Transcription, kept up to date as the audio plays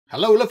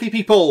Hello lovely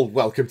people,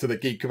 welcome to the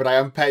Geek, but I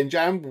am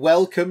Penjam.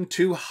 Welcome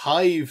to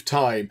Hive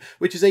Time,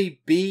 which is a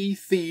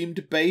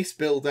bee-themed base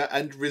builder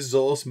and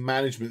resource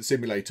management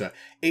simulator.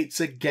 It's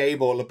a game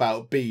all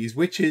about bees,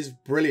 which is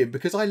brilliant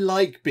because I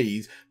like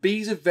bees.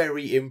 Bees are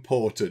very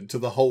important to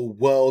the whole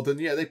world, and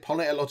they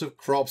pollinate a lot of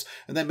crops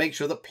and they make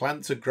sure that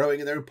plants are growing,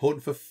 and they're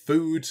important for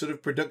food sort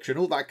of production,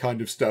 all that kind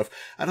of stuff.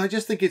 And I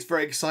just think it's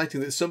very exciting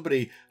that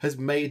somebody has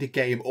made a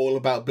game all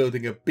about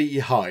building a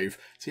beehive.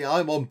 See,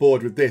 I'm on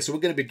board with this, so we're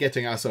going to be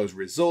getting ourselves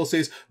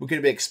resources. We're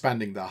going to be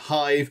expanding the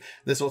hive.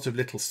 There's lots of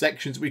little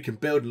sections we can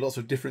build, lots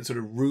of different sort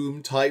of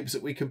room types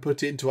that we can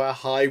put into our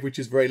hive, which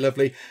is very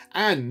lovely.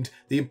 And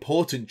the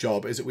important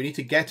job is that we need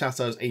to get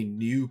ourselves a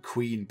new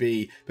queen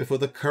bee before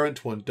the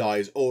current one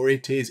dies, or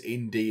it is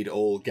indeed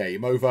all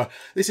game over.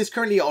 This is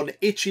currently on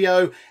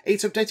itch.io.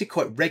 It's updated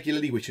quite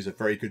regularly, which is a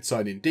very good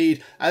sign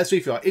indeed. So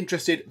if you are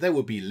interested, there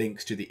will be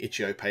links to the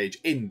itch.io page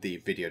in the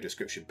video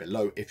description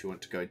below if you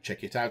want to go and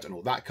check it out and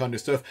all that kind of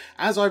stuff.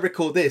 As I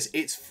record this,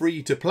 it's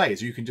free to play,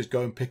 so you can just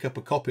go and pick up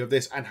a copy of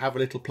this and have a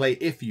little play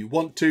if you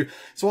want to.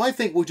 So I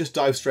think we'll just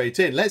dive straight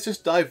in. Let's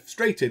just dive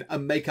straight in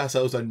and make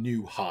ourselves a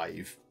new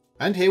hive.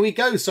 And here we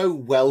go, so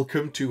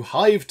welcome to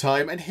Hive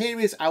Time, and here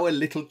is our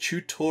little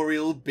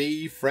tutorial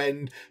bee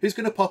friend who's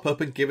going to pop up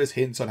and give us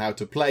hints on how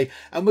to play.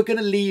 And we're going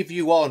to leave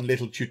you on,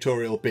 little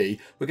tutorial bee.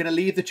 We're going to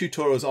leave the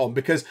tutorials on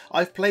because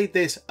I've played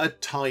this a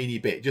tiny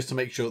bit just to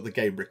make sure that the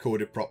game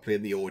recorded properly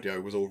and the audio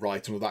was all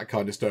right and all that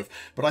kind of stuff.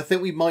 But I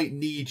think we might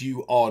need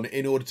you on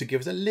in order to give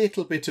us a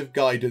little bit of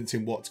guidance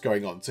in what's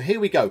going on. So here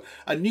we go.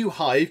 A new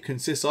hive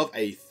consists of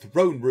a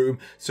throne room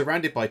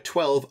surrounded by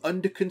 12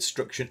 under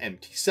construction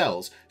empty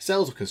cells.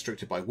 Cells are constructed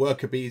by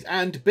worker bees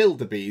and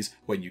builder bees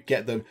when you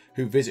get them,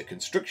 who visit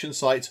construction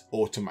sites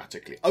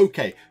automatically.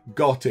 Okay,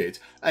 got it.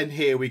 And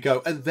here we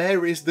go. And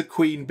there is the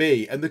queen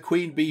bee. And the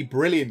queen bee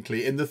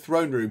brilliantly in the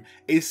throne room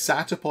is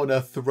sat upon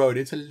a throne.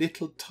 It's a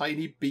little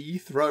tiny bee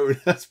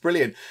throne. That's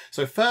brilliant.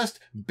 So first,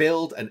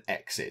 build an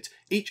exit.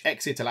 Each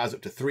exit allows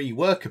up to 3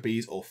 worker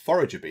bees or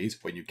forager bees,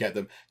 when you get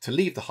them, to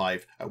leave the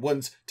hive at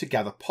once to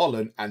gather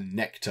pollen and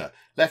nectar.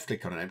 Left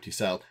click on an empty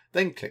cell,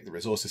 then click the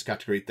resources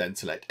category, then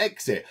select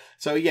exit.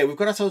 So yeah, we've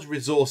got ourselves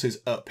resources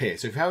up here.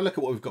 So if you have a look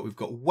at what we've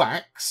got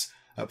wax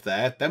up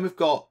there, then we've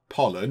got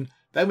pollen,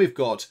 then we've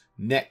got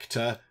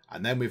nectar,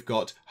 and then we've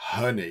got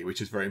honey,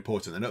 which is very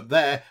important. And up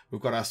there,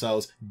 we've got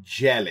ourselves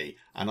jelly.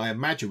 And I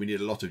imagine we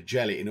need a lot of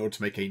jelly in order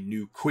to make a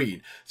new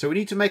queen. So we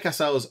need to make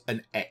ourselves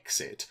an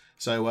exit.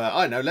 So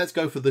I don't know, let's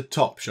go for the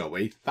top, shall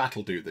we?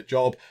 That'll do the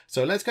job.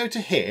 So let's go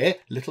to here.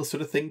 Little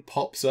sort of thing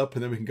pops up,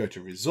 and then we can go to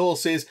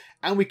resources,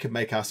 and we can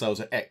make ourselves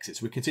an exit.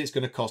 So we can see it's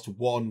going to cost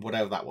 1,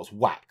 whatever that was,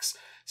 wax.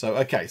 So,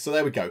 okay, so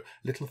there we go.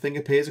 Little thing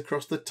appears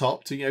across the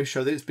top to,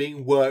 show that it's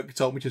being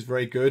worked on, which is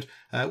very good.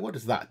 What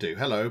does that do?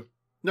 Hello.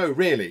 No,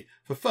 really.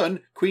 For fun,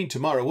 Queen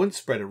Tamara once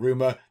spread a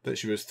rumour that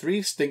she was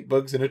 3 stink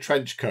bugs in a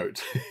trench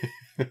coat.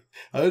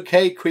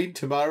 Okay, Queen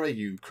Tamara,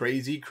 you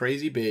crazy,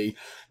 crazy bee.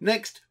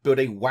 Next, build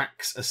a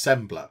wax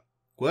assembler.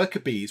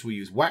 Worker bees will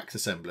use wax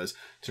assemblers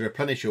to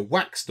replenish your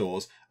wax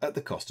stores at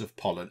the cost of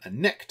pollen and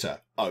nectar.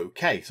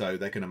 Okay, so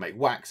they're going to make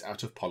wax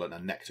out of pollen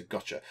and nectar.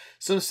 Gotcha.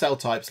 Some cell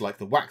types, like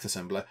the wax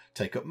assembler,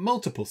 take up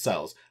multiple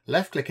cells.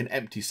 Left-click an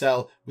empty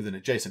cell with an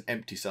adjacent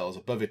empty cells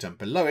above it and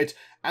below it,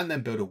 and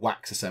then build a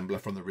wax assembler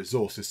from the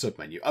resources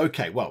submenu.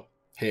 Okay, well,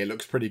 here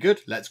looks pretty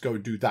good. Let's go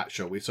and do that,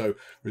 shall we? So,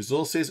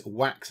 resources,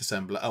 wax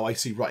assembler. Oh, I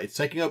see. Right, it's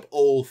taking up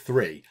all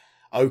 3.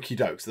 Okie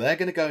doke. So they're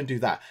going to go and do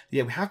that.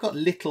 Yeah, we have got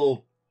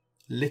little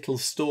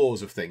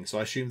stores of things. So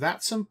I assume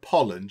that's some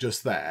pollen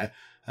just there.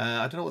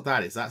 I don't know what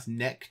that is. That's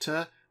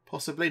nectar,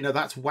 possibly. No,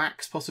 that's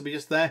wax, possibly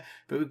just there.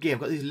 But again, I've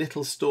got these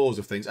little stores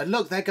of things. And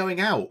look, they're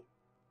going out.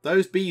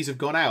 Those bees have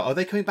gone out. Are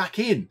they coming back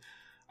in?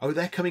 Oh,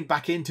 they're coming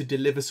back in to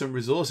deliver some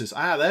resources.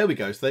 Ah, there we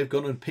go. So they've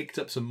gone and picked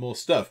up some more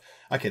stuff.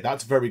 Okay,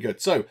 that's very good.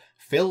 So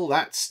fill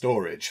that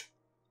storage.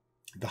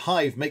 The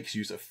hive makes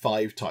use of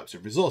 5 types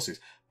of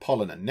resources.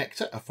 Pollen and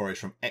nectar are foraged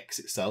from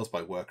exit cells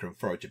by worker and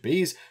forager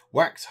bees.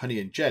 Wax, honey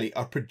and jelly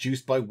are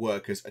produced by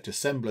workers at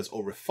assemblers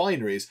or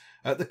refineries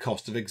at the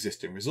cost of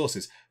existing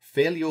resources.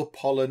 Fill your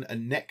pollen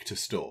and nectar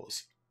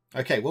stores.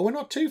 Okay, well, we're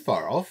not too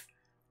far off.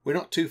 We're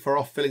not too far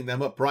off filling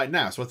them up right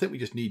now. So I think we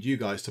just need you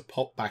guys to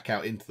pop back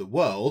out into the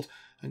world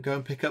and go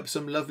and pick up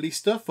some lovely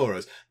stuff for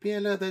us. But yeah,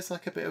 look, there's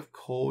like a bit of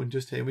corn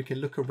just here. We can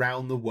look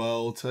around the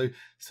world. So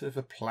sort of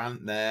a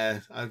plant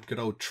there, a good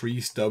old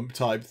tree stump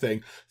type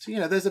thing. So,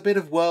 there's a bit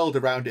of world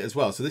around it as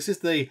well. So this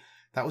is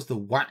that was the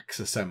wax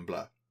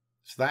assembler.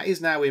 So that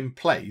is now in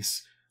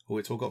place. Oh,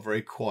 it's all got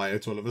very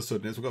quiet all of a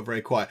sudden. It's all got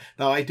very quiet.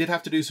 Now, I did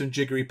have to do some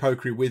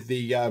jiggery-pokery with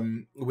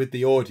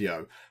the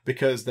audio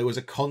because there was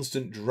a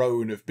constant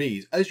drone of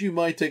bees, as you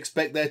might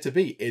expect there to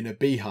be in a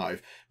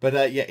beehive.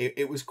 But yeah,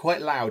 it was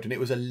quite loud and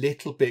it was a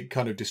little bit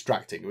kind of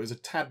distracting. It was a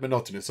tad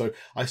monotonous, so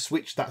I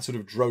switched that sort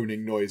of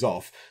droning noise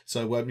off.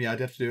 So yeah,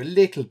 I'd have to do a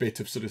little bit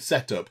of sort of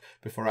setup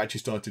before I actually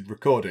started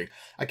recording.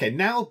 Okay,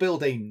 now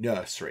build a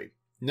nursery.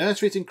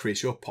 Nurseries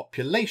increase your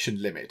population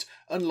limit.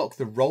 Unlock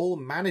the role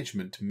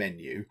management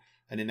menu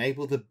and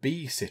enable the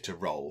Beesitter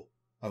role.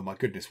 Oh my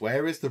goodness,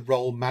 where is the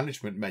role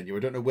management menu? I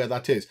don't know where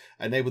that is.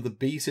 Enable the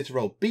Beesitter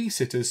role.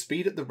 Beesitters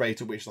speed at the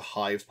rate at which the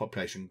hive's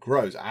population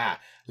grows.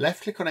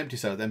 Left click on empty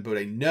cell, then build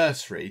a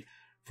nursery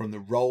from the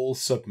role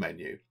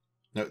submenu.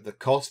 Note the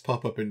cost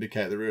pop-up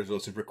indicate the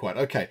resources required.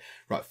 Okay,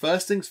 right,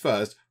 first things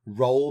first,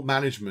 role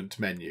management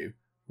menu.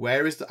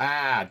 Where is the...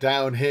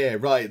 down here.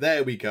 Right,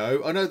 there we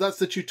go. Oh no, that's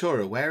the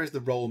tutorial. Where is the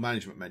role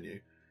management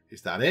menu?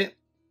 Is that it?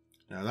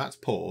 No, that's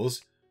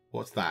pause.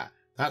 What's that?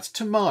 That's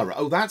tomorrow.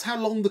 Oh, that's how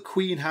long the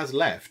Queen has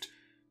left.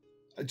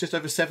 Just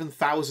over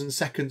 7,000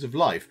 seconds of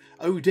life.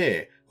 Oh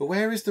dear. Well,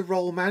 where is the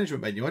role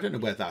management menu? I don't know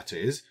where that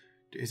is.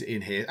 Is it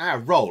in here?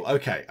 Role.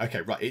 Okay,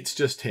 right. It's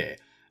just here.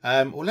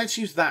 Well, let's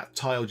use that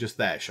tile just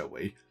there, shall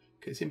we?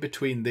 It's in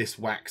between this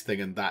wax thing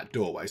and that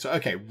doorway. So,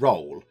 okay,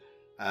 role.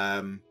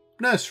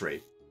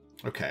 Nursery.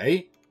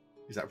 Okay.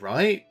 Is that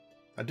right?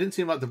 That didn't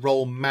seem like the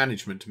role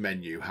management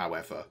menu,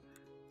 however.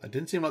 It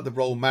didn't seem like the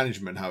role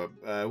management,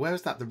 however. Where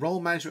is that? The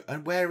role management...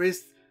 And where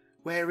is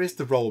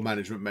the role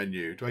management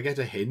menu? Do I get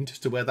a hint as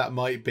to where that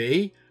might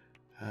be?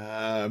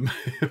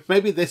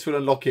 Maybe this will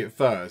unlock it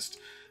first.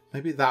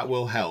 Maybe that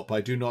will help.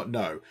 I do not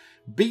know.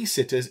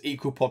 Beesitters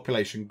equal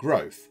population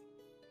growth.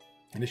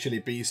 Initially,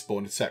 bees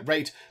spawn at a set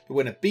rate, but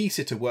when a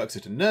beesitter works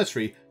at a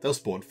nursery, they'll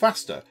spawn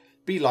faster.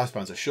 Bee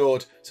lifespans are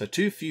short, so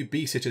too few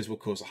beesitters will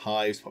cause a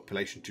hive's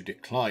population to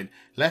decline.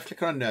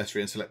 Left-click on a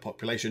nursery and select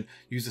population.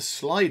 Use the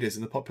sliders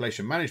in the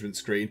population management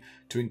screen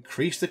to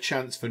increase the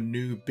chance for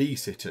new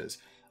beesitters.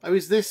 Oh,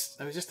 is this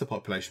the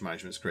population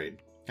management screen?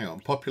 Hang on,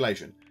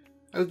 population.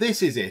 Oh,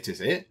 this is it, is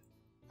it?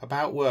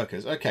 About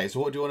workers. Okay, so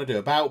what do you want to do?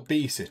 About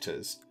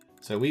beesitters.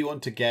 So we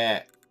want to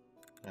get,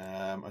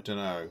 I don't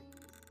know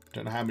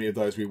how many of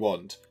those we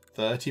want.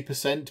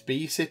 30%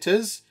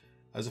 beesitters?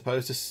 As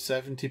opposed to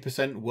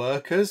 70%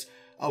 workers.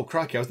 Oh,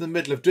 crikey, I was in the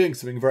middle of doing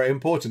something very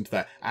important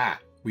there.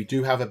 We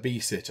do have a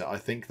beesitter. I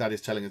think that is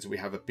telling us that we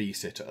have a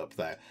beesitter up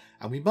there.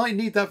 And we might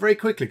need that very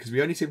quickly because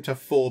we only seem to have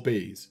 4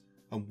 bees.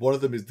 And one of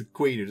them is the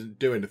queen who doesn't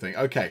do anything.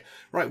 Okay,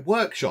 right,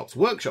 workshops.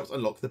 Workshops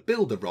unlock the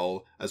builder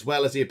role as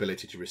well as the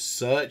ability to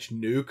research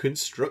new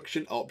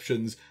construction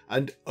options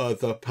and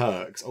other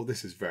perks. Oh,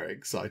 this is very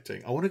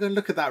exciting. I want to go and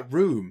look at that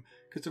room.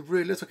 Because it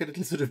really looks like a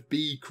little sort of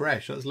bee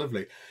creche. That's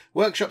lovely.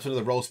 Workshops and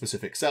other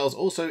role-specific cells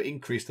also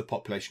increase the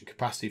population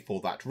capacity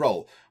for that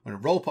role. When a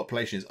role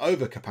population is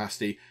over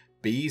capacity,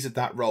 bees at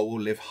that role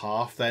will live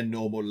half their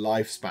normal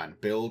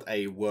lifespan. Build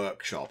a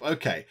workshop.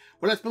 Okay,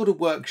 well, let's build a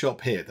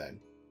workshop here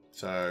then.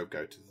 So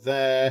go to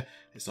there.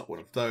 It's not one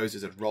of those.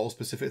 Is it a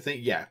role-specific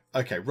thing? Yeah.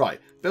 Okay, right.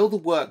 Build a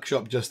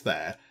workshop just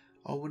there.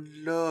 Oh,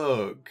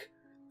 look.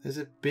 There's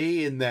a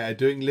bee in there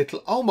doing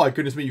little... Oh, my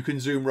goodness me, you can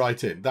zoom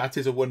right in. That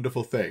is a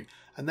wonderful thing.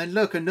 And then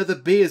look, another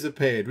bee has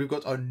appeared. We've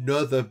got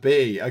another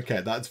bee.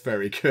 Okay, that's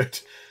very good.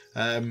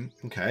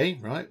 Okay,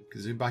 right.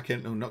 Zoom back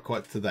in. Oh, not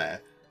quite to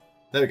there.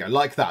 There we go.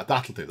 Like that.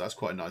 That'll do. That's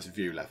quite a nice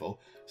view level.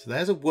 So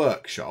there's a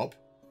workshop.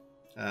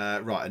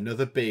 Right,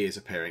 another bee is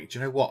appearing. Do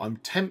you know what? I'm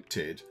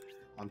tempted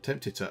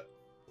to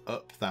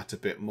up that a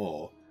bit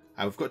more.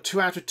 We've got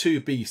 2 out of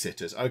 2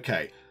 beesitters.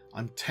 Okay,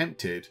 I'm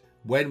tempted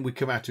when we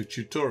come out of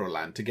tutorial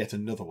land to get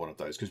another one of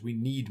those because we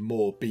need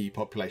more bee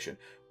population.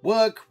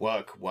 Work,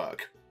 work,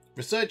 work.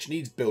 Research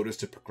needs builders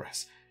to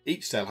progress.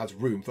 Each cell has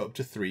room for up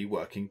to 3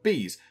 working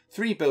bees.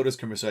 3 builders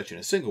can research in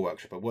a single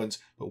workshop at once,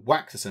 but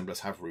wax assemblers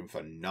have room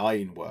for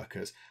 9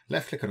 workers.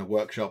 Left click on a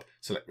workshop,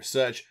 select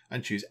research,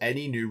 and choose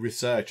any new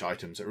research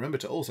items. Remember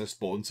to also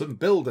spawn some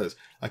builders.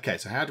 Okay,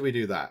 so how do we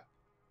do that?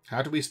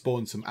 How do we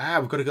spawn some...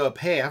 we've got to go up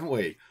here, haven't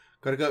we?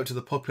 Got to go up to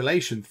the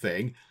population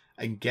thing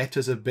and get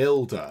us a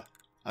builder.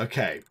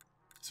 Okay,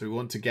 so we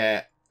want to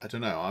get... I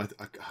don't know.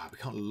 We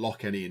can't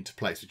lock any into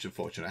place, which is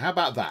unfortunate. How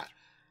about that?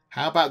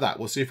 How about that?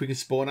 We'll see if we can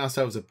spawn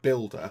ourselves a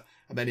builder.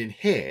 And then in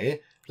here,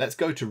 let's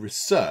go to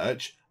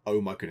research.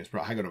 Oh my goodness.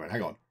 Right, hang on a minute.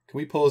 Hang on. Can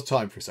we pause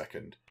time for a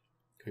second?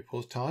 Can we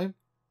pause time?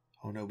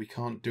 Oh no, we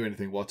can't do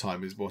anything while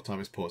time is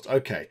paused.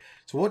 Okay.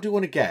 So what do we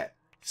want to get?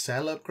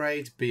 Cell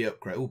upgrades, bee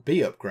upgrades. Oh, bee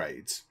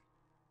upgrades.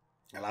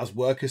 Allows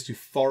workers to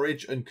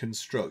forage and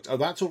construct. Oh,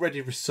 that's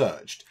already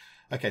researched.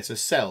 Okay, so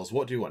cells.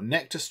 What do you want?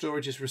 Nectar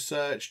storage is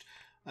researched.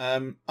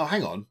 Oh,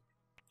 hang on.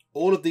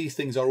 All of these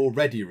things are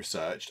already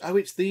researched. Oh,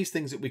 it's these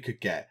things that we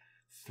could get.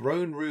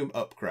 Throne room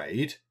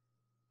upgrade.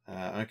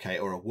 Okay,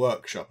 or a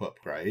workshop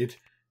upgrade.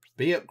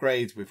 Bee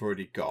upgrades we've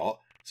already got.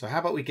 So how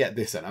about we get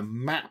this then? A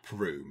map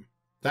room.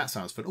 That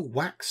sounds fun. Oh,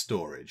 wax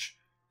storage.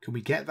 Can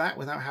we get that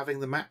without having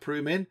the map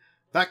room in?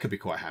 That could be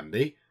quite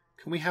handy.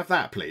 Can we have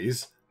that,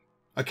 please?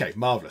 Okay,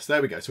 marvellous.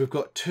 There we go. So we've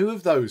got 2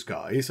 of those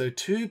guys. So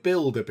 2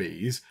 builder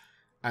bees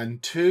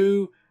and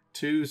 2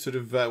 sort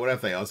of,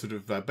 whatever they are, sort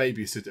of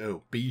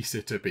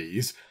beesitter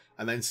bees.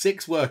 And then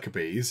 6 worker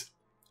bees.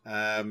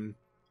 I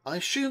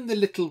assume the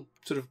little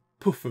sort of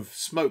puff of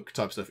smoke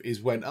type stuff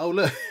is when... Oh,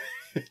 look.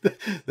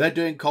 They're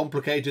doing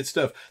complicated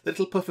stuff. The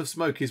little puff of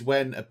smoke is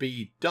when a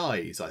bee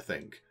dies, I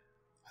think.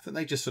 I think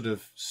they just sort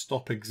of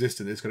stop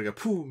existing. It's going to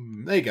go,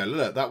 boom. There you go.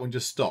 Look, that one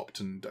just stopped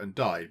and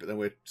died. But then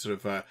we're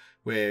sort of,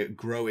 we're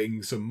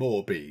growing some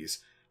more bees.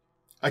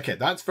 Okay,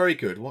 that's very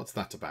good. What's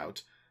that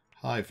about?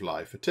 Hive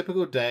life. A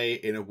typical day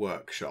in a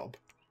workshop.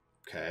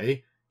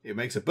 Okay. It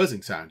makes a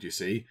buzzing sound, you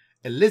see.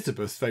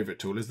 Elizabeth's favourite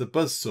tool is the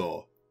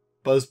buzzsaw.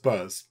 Buzz,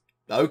 buzz.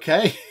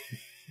 Okay.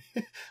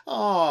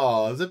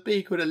 Oh, there's a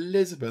bee called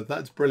Elizabeth.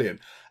 That's brilliant.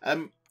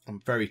 I'm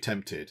very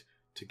tempted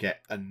to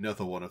get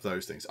another one of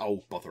those things.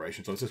 Oh,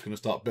 botheration. So I was just going to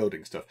start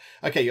building stuff.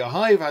 Okay, your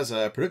hive has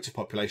a productive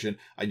population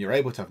and you're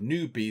able to have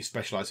new bees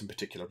specialised in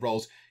particular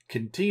roles.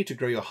 Continue to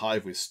grow your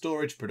hive with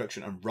storage,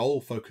 production and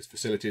role-focused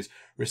facilities.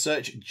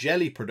 Research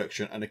jelly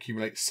production and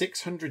accumulate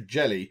 600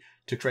 jelly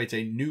to create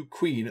a new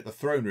queen at the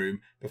throne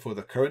room before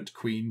the current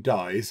queen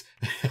dies.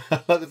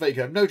 I like the fact you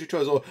can have no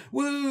choice or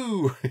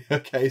woo!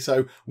 Okay,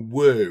 so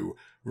woo.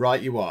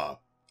 Right you are.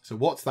 So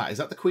what's that? Is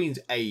that the Queen's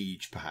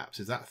age, perhaps?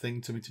 Is that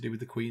thing something to do with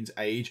the Queen's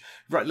age?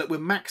 Right, look, we're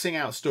maxing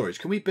out storage.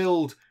 Can we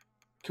build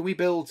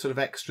sort of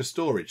extra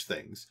storage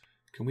things?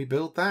 Can we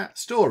build that?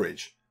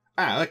 Storage.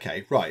 Ah,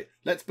 okay, right.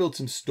 Let's build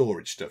some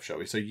storage stuff, shall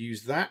we? So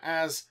use that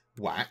as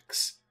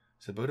wax.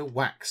 So build a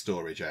wax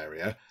storage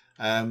area.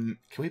 Can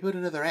we build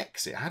another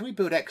exit? How do we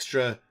build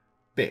extra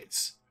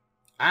bits?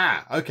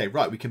 Ah, okay,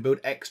 right. We can build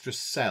extra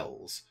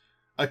cells.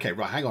 Okay,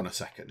 right, hang on a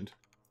second.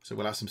 So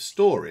we'll have some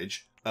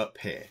storage up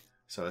here.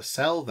 So a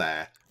cell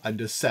there and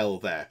a cell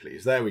there,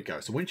 please. There we go.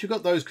 So once you've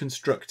got those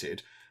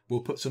constructed, we'll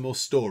put some more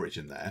storage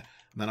in there.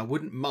 And then I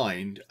wouldn't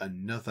mind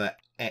another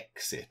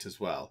exit as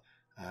well.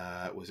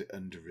 Was it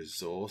under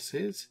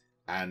resources?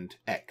 And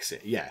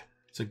exit, yeah.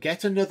 So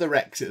get another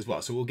exit as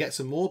well. So we'll get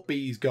some more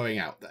bees going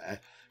out there.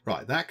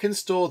 Right, that can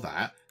store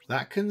that.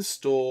 That can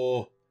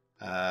store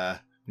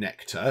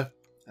nectar.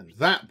 And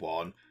that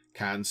one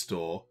can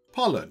store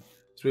pollen.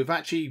 So we've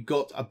actually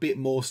got a bit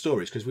more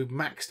storage because we've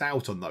maxed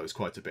out on those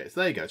quite a bit.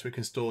 So there you go. So we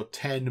can store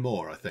 10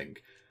 more, I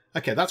think.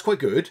 Okay, that's quite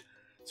good.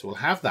 So we'll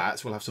have that.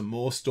 So we'll have some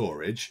more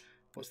storage.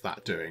 What's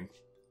that doing?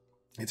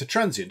 It's a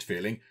transient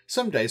feeling.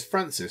 Some days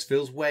Francis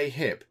feels way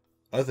hip.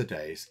 Other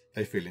days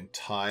they feel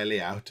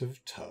entirely out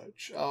of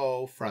touch.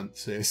 Oh,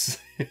 Francis.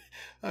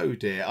 Oh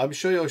dear. I'm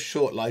sure your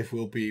short life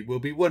will be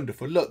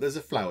wonderful. Look, there's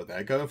a flower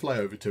there. Go and fly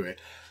over to it.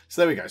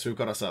 So there we go. So we've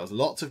got ourselves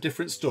lots of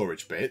different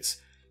storage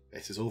bits.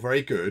 This is all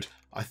very good.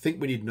 I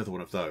think we need another one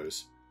of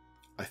those.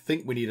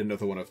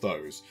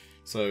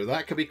 So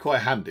that could be quite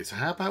handy. So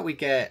how about we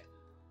get...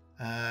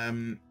 how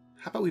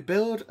about we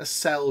build a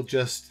cell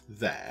just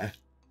there.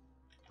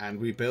 And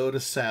we build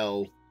a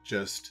cell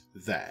just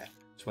there.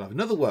 So we'll have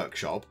another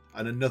workshop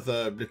and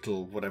another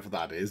little, whatever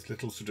that is,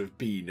 little sort of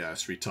bee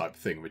nursery type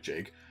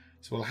thingamajig.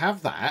 So we'll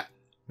have that.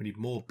 We need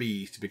more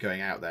bees to be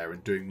going out there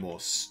and doing more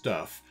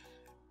stuff.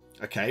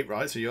 Okay,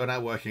 right, so you're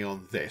now working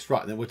on this.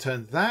 Right, and then we'll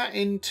turn that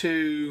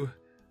into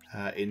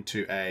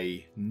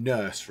a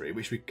nursery,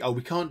 which we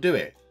can't do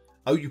it.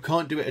 Oh, you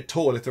can't do it at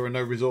all if there are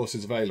no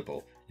resources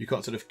available. You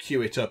can't sort of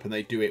queue it up and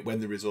they do it when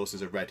the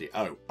resources are ready.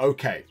 Oh,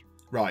 okay.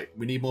 Right,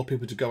 we need more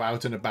people to go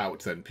out and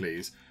about then,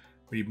 please.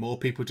 We need more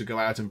people to go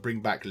out and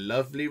bring back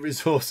lovely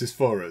resources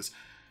for us.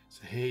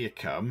 So here you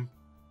come.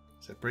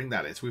 So bring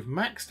that in. So we've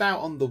maxed out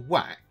on the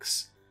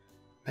wax.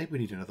 Maybe we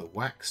need another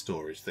wax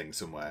storage thing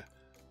somewhere.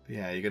 But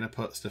yeah, you're going to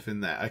put stuff in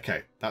there.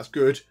 Okay, that's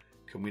good.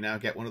 Can we now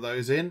get one of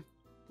those in?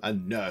 A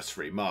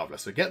nursery.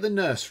 Marvellous. So get the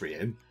nursery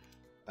in.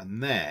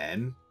 And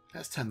then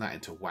let's turn that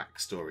into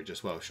wax storage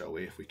as well, shall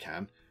we, if we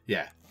can?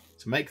 Yeah.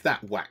 So make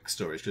that wax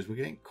storage because we're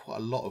getting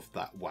quite a lot of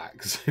that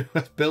wax.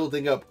 It's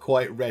building up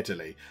quite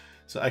readily.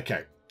 So,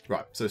 okay.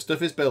 Right. So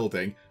stuff is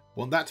building.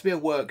 Want that to be a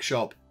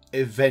workshop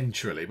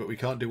eventually, but we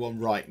can't do one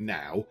right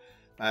now.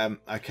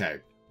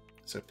 Okay.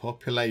 So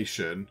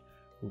population,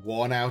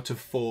 1 out of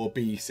 4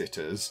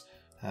 Beesitters.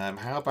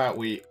 How about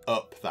we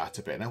up that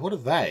a bit? Now, what are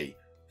they?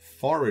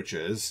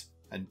 Foragers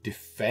and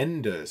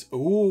defenders.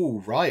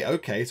 Ooh, right.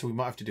 Okay, so we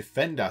might have to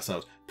defend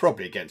ourselves.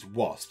 Probably against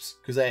wasps,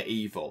 because they're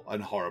evil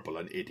and horrible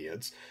and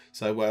idiots.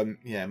 So,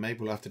 yeah, maybe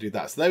we'll have to do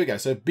that. So there we go.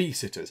 So,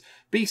 Beesitters.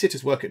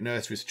 Beesitters work at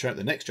nurseries to train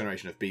the next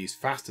generation of bees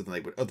faster than they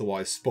would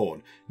otherwise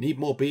spawn. Need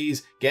more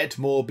bees? Get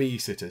more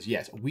Beesitters.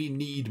 Yes, we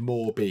need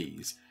more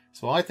bees.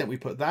 So I think we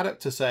put that up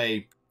to,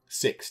 say,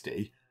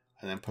 60.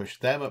 And then push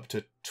them up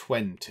to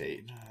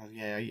 20.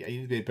 Yeah,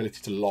 you need the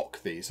ability to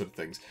lock these sort of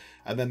things.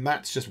 And then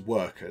that's just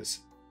workers.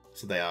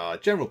 So they are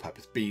general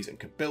purpose bees and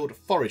can build,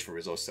 forage for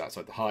resources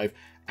outside the hive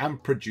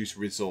and produce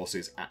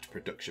resources at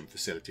production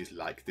facilities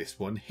like this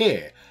one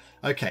here.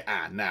 Okay,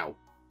 now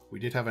we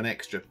did have an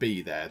extra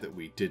bee there that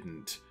we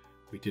didn't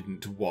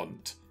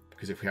want,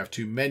 because if we have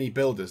too many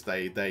builders,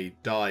 they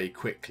die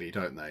quickly,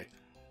 don't they?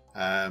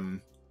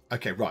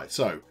 Okay, right.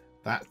 So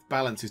that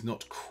balance is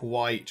not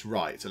quite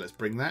right. So let's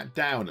bring that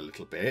down a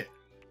little bit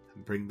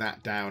and bring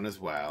that down as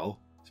well.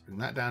 Let's bring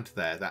that down to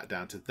there, that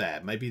down to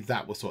there. Maybe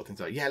that will sort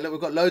things out. Yeah, look,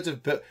 we've got loads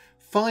of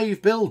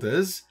 5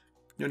 builders.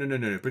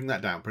 No. Bring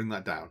that down. Bring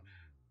that down.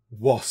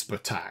 Wasp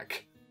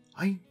attack.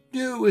 I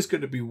knew it was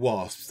going to be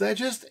wasps. They're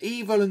just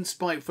evil and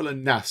spiteful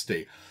and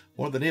nasty.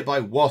 One of the nearby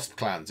wasp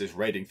clans is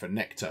raiding for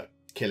nectar,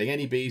 killing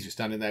any bees who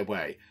stand in their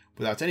way.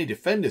 Without any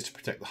defenders to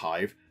protect the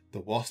hive, the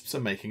wasps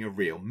are making a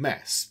real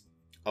mess.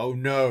 Oh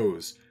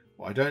noes.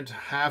 Well, I don't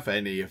have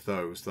any of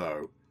those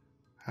though.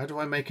 How do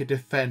I make a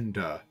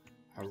defender?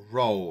 A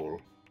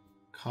role.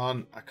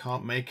 I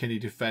can't make any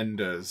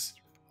defenders.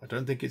 I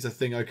don't think it's a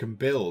thing I can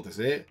build, is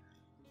it?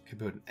 I can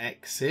build an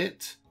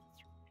exit.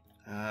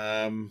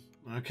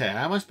 Okay,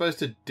 how am I supposed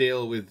to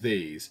deal with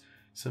these?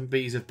 Some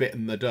bees have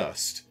bitten the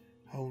dust.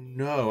 Oh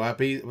no, our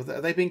bees,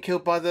 are they being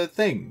killed by the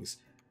things?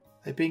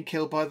 They've been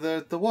killed by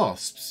the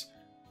wasps.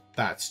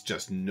 That's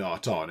just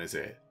not on, is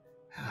it?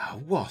 Ah,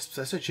 wasps,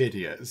 they're such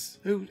idiots.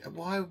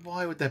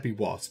 Why would there be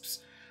wasps?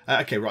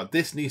 Okay, right,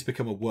 this needs to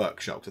become a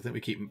workshop. I think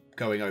we keep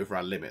going over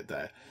our limit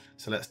there.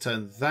 So let's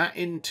turn that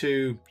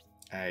into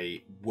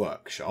a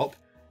workshop.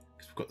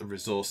 Because we've got the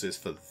resources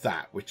for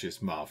that, which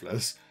is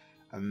marvellous.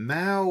 And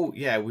now,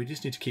 yeah, we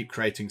just need to keep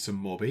creating some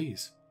more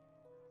bees.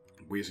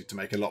 We just need to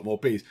make a lot more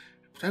bees.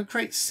 Don't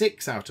create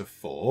 6 out of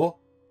 4.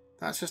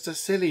 That's just a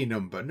silly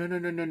number. No,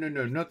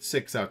 not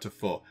 6 out of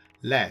 4.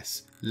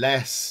 Less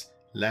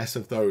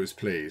of those,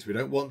 please. We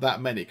don't want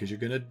that many because you're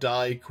going to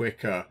die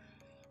quicker.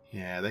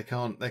 Yeah, they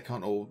can't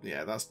all.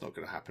 Yeah, that's not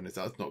going to happen.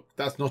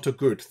 That's not a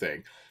good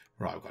thing.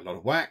 Right, we've got a lot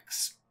of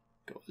wax.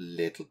 Got a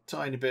little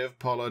tiny bit of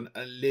pollen,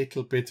 a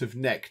little bit of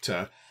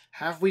nectar.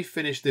 Have we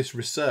finished this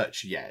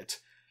research yet?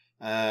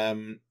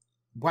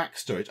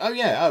 Wax storage. Oh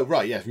yeah. Oh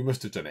right. Yes, we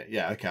must have done it.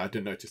 Yeah. Okay, I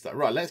didn't notice that.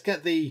 Right. Let's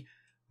get the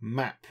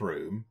map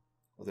room.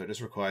 Although it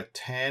does require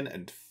 10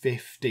 and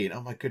 15.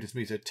 Oh my goodness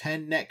me. So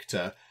 10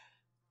 nectar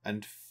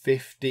and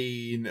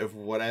 15 of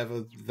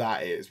whatever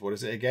that is. What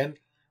is it again?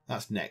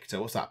 That's nectar.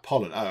 What's that?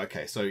 Pollen. Oh,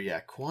 okay. So yeah,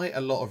 quite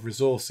a lot of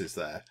resources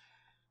there.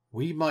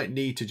 We might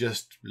need to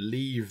just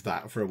leave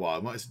that for a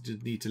while. Might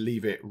need to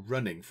leave it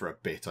running for a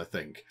bit, I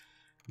think.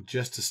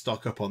 Just to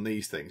stock up on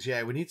these things.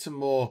 Yeah, we need some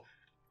more.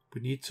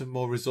 We need some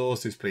more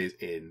resources, please.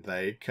 In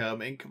they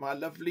come. In come our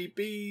lovely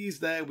bees.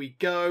 There we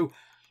go.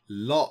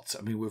 Lots.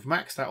 I mean, we've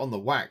maxed out on the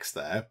wax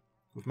there.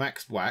 We've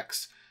maxed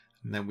wax.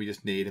 And then we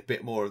just need a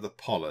bit more of the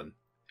pollen.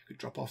 If you could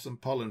drop off some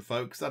pollen,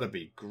 folks, that'd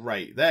be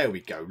great. There we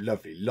go.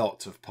 Lovely.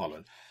 Lots of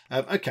pollen.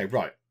 Okay,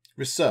 right.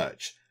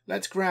 Research.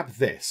 Let's grab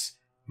this.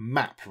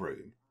 Map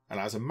room.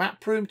 Allows a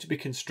map room to be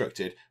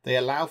constructed. They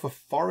allow for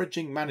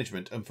foraging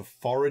management and for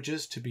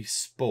foragers to be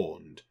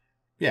spawned.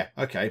 Yeah,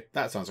 okay.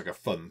 That sounds like a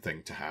fun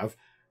thing to have.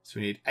 So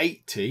we need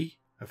 80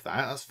 of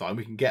that. That's fine.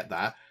 We can get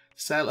that.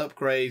 Cell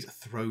upgrades,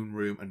 throne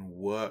room, and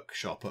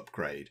workshop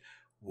upgrade.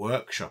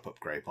 Workshop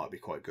upgrade might be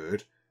quite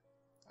good.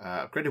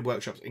 Upgraded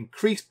workshops.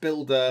 Increased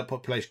builder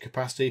population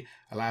capacity.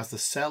 Allows the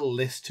cell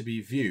list to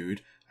be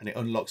viewed. And it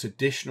unlocks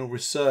additional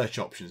research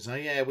options. Now,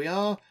 yeah, we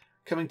are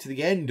coming to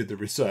the end of the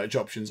research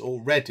options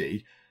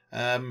already.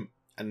 And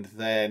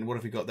then what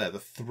have we got there? The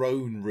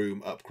throne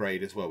room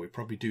upgrade as well. We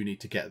probably do need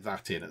to get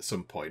that in at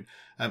some point.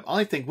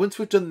 I think once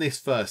we've done this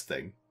first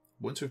thing,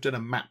 once we've done a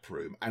map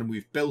room and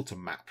we've built a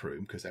map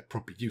room because they're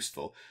probably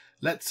useful,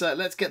 let's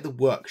get the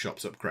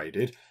workshops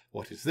upgraded.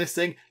 What is this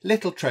thing?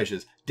 Little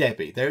treasures.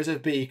 Debbie. There is a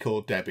bee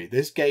called Debbie.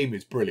 This game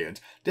is brilliant.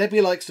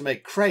 Debbie likes to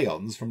make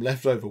crayons from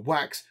leftover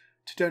wax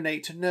to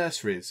donate to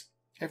nurseries.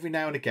 Every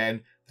now and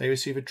again, they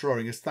receive a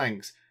drawing as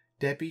thanks.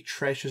 Debbie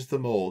treasures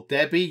them all.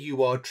 Debbie,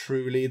 you are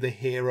truly the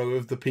hero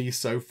of the piece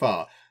so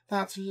far.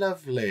 That's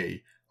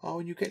lovely. Oh,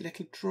 and you get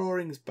little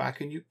drawings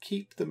back and you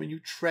keep them and you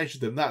treasure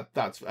them.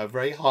 That's a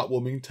very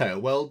heartwarming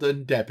tale. Well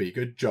done, Debbie.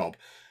 Good job.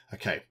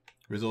 Okay,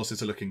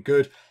 resources are looking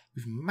good.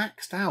 We've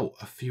maxed out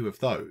a few of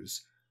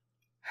those.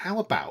 How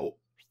about,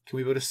 can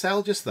we build a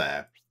cell just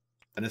there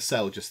and a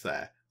cell just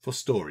there for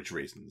storage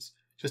reasons?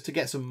 Just to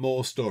get some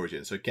more storage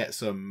in. So get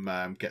some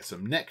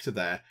nectar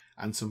there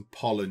and some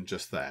pollen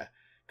just there.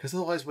 Because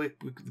otherwise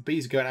the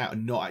bees are going out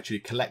and not actually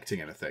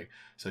collecting anything.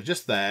 So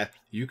just there,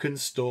 you can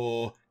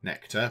store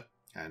nectar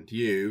and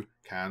you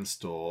can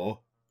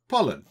store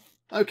pollen.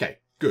 Okay,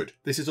 good.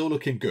 This is all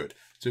looking good.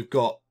 So we've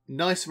got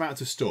nice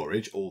amounts of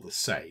storage all the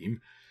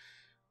same.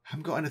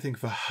 Haven't got anything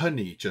for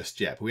honey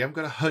just yet, but we haven't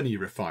got a honey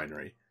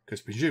refinery.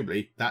 Because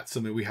presumably that's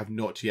something we have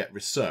not yet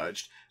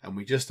researched, and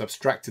we just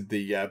abstracted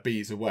the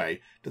bees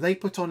away. Do they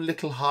put on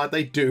little hard?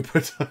 They do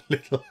put on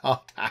little hard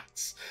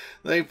hats.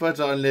 They put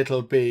on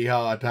little bee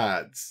hard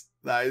hats.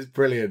 That is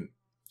brilliant.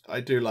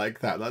 I do like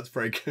that. That's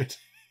very good.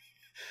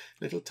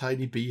 Little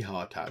tiny bee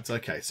hard hats.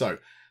 Okay, so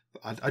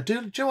I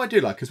do. Do you know what I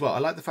do like as well? I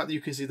like the fact that you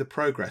can see the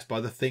progress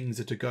by the things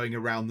that are going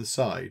around the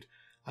side.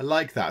 I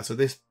like that. So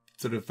this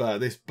sort of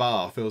this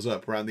bar fills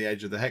up around the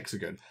edge of the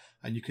hexagon.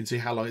 And you can see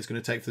how long it's going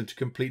to take for them to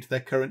complete their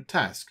current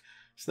task.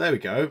 So there we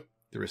go.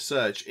 The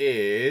research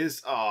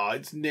is...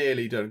 it's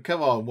nearly done.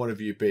 Come on, one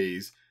of you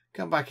bees.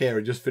 Come back here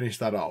and just finish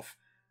that off.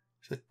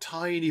 It's a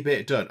tiny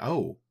bit done.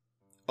 Oh,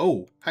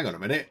 hang on a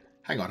minute.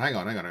 Hang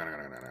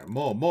on.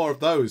 More of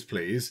those,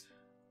 please.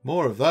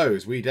 More of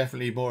those. We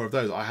definitely need more of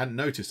those. I hadn't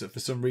noticed that for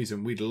some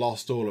reason we'd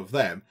lost all of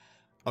them.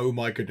 Oh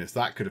my goodness,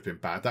 that could have been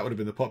bad. That would have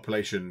been the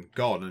population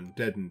gone and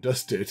dead and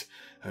dusted.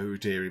 Oh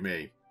dearie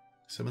me.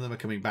 Some of them are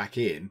coming back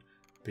in.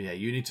 But yeah,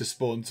 you need to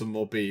spawn some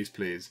more bees,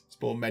 please.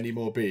 Spawn many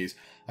more bees.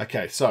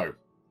 Okay, so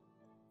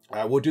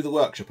we'll do the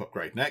workshop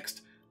upgrade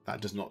next. That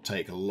does not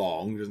take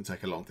long. It doesn't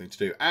take a long thing to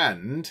do.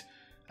 And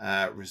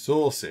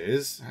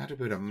resources. How to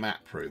build a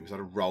map room? Is that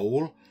a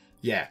role?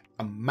 Yeah,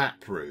 a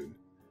map room.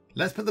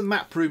 Let's put the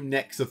map room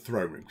next to the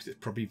throne room because it's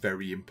probably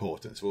very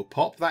important. So we'll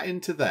pop that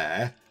into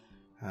there.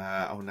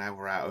 Oh, now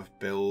we're out of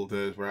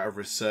builders. We're out of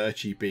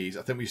researchy bees.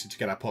 I think we need to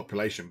get our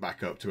population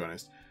back up, to be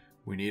honest.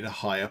 We need a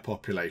higher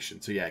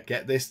population. So yeah,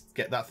 get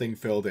that thing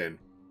filled in.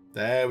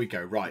 There we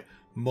go. Right.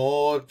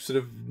 More sort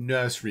of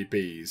nursery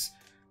bees.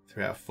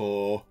 3 out of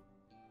 4.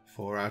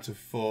 4 out of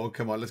 4.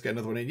 Come on, let's get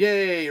another one in.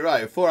 Yay!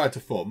 Right, 4 out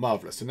of 4.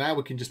 Marvellous. So now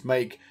we can just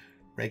make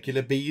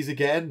regular bees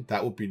again.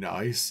 That would be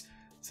nice.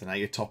 So now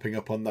you're topping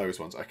up on those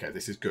ones. Okay,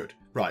 this is good.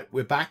 Right,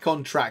 we're back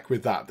on track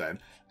with that then.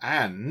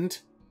 And...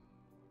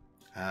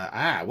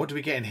 what do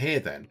we get in here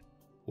then?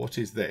 What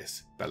is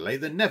this? Better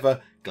late than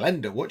never,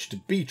 Glenda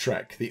watched Bee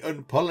Trek, the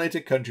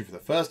unpollinated country, for the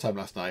first time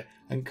last night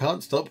and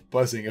can't stop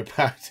buzzing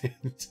about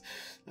it.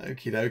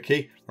 Okie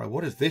dokie. Right,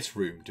 what does this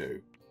room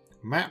do?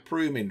 Map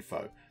room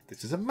info.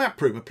 This is a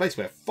map room, a place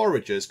where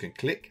foragers can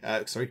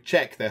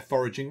check their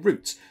foraging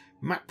routes.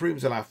 Map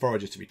rooms allow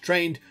foragers to be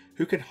trained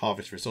who can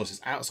harvest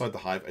resources outside the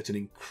hive at an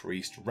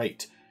increased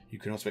rate. You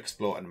can also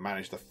explore and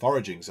manage the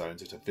foraging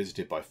zones that are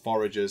visited by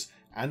foragers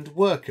and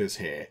workers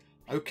here.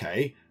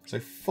 Okay, so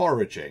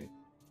foraging.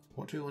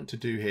 What do we want to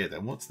do here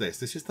then? What's this?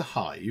 This is the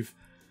hive.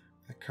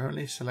 I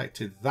currently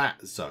selected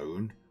that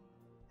zone.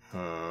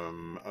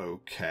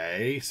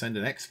 Okay. Send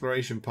an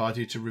exploration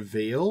party to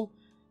reveal.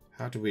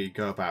 How do we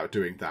go about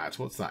doing that?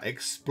 What's that?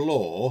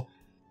 Explore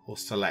or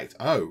select?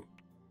 Oh,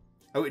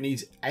 it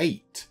needs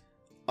 8.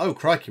 Oh,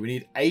 crikey. We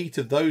need 8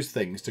 of those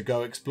things to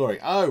go exploring.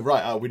 Oh,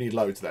 right. Oh, we need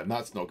loads then.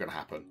 That's not going to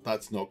happen.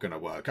 That's not going to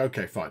work.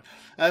 Okay, fine.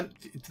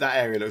 That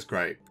area looks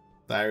great.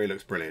 That area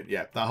looks brilliant.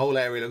 Yeah, that whole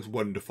area looks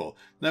wonderful.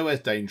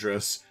 Nowhere's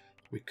dangerous.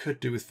 We could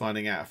do with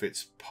finding out if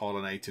it's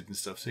pollinated and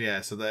stuff. So yeah,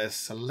 so they're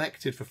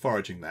selected for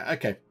foraging there.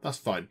 Okay, that's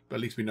fine. But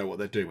at least we know what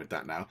they're doing with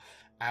that now.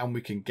 And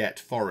we can get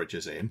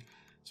foragers in.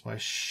 So I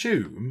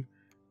assume...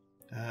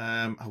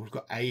 we've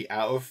got 8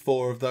 out of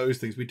 4 of those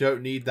things. We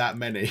don't need that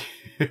many.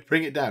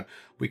 Bring it down.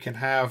 We can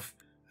have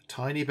a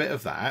tiny bit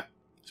of that.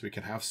 So we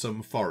can have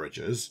some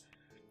foragers.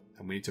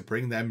 And we need to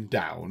bring them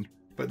down.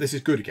 But this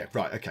is good again.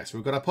 Right, okay. So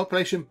we've got our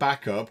population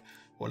back up.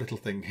 One little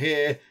thing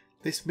here.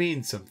 This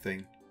means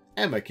something.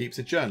 Emma keeps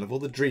a journal of all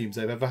the dreams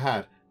they've ever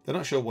had. They're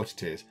not sure what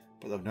it is,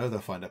 but they'll know they'll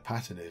find a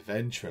pattern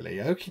eventually.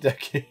 Okie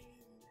dokie.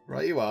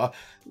 Right you are.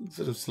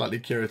 Sort of slightly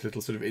curious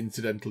little sort of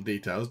incidental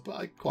details, but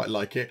I quite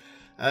like it.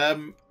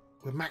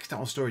 We're maxed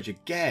out on storage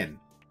again.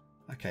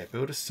 Okay,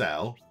 build a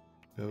cell.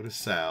 Build a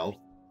cell.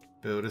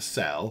 Build a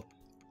cell.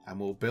 And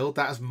we'll build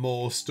that as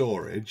more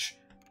storage.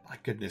 My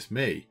goodness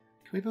me.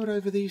 Can we build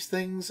over these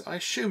things? I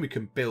assume we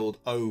can build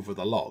over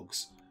the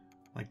logs.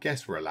 I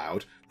guess we're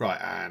allowed. Right,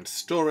 and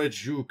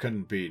storage, you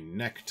can be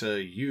nectar,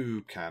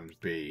 you can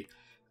be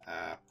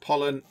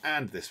pollen,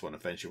 and this one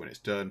eventually when it's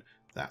done,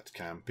 that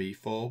can be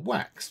for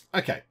wax.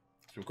 Okay,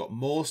 so we've got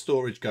more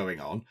storage going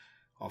on.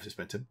 Obviously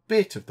spent a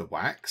bit of the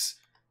wax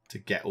to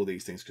get all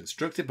these things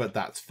constructed, but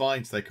that's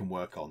fine, so they can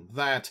work on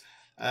that.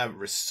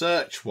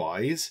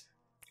 Research-wise,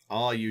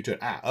 are you doing...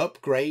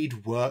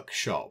 upgrade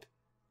workshop.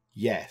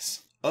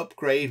 Yes.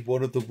 Upgrade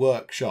one of the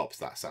workshops.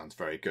 That sounds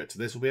very good. So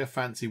this will be a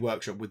fancy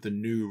workshop with the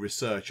new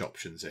research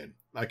options in.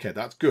 Okay,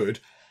 that's good.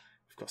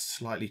 We've got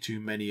slightly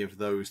too many of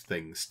those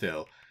things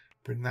still.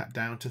 Bring that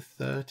down to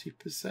 30%,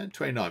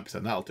 29%.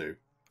 That'll do.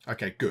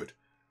 Okay, good.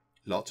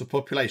 Lots of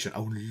population.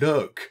 Oh,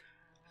 look.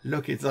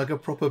 Look, it's like a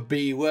proper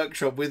bee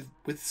workshop with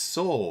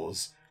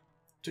saws.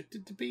 Do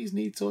bees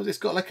need saws? It's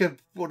got like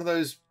one of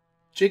those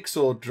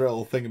jigsaw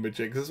drill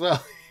thingamajigs as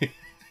well.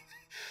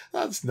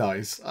 That's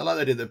nice. I like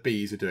the idea that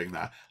bees are doing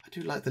that. I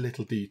do like the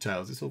little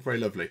details. It's all very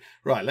lovely.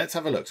 Right, let's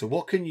have a look. So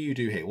what can you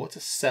do here? What's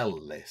a cell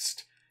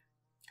list?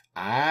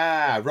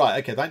 Right.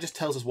 Okay, that just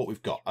tells us what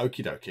we've got.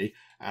 Okie dokie.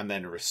 And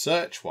then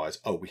research-wise,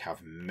 oh, we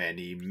have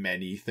many,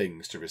 many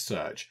things to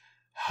research.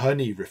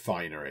 Honey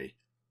refinery.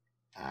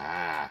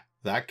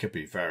 That could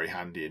be very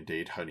handy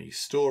indeed. Honey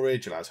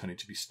storage allows honey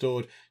to be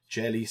stored.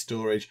 Jelly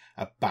storage.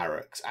 A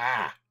barracks.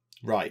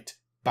 Right.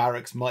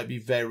 Barracks might be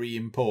very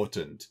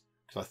important.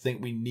 Because I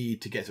think we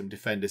need to get some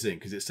defenders in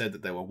because it said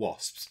that there were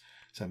wasps.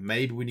 So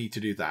maybe we need to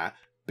do that.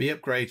 Bee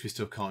upgrades we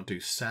still can't do.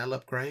 Cell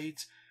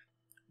upgrades.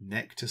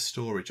 Nectar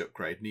storage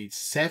upgrade needs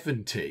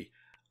 70.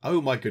 Oh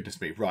my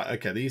goodness me. Right,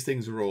 okay, these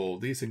things are all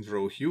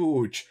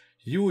huge,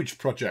 huge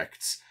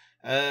projects.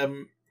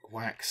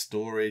 Wax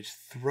storage,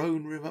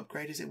 throne room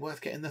upgrade. Is it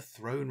worth getting the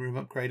throne room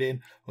upgrade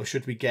in? Or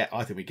should we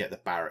I think we get the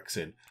barracks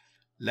in.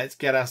 Let's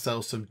get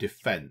ourselves some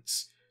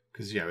defense.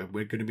 Because, yeah,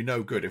 we're going to be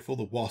no good if all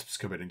the wasps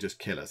come in and just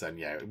kill us. Then,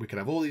 yeah, we can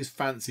have all these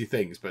fancy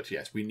things, but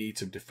yes, we need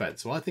some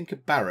defense. So I think a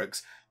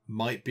barracks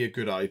might be a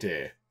good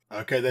idea.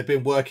 Okay, they've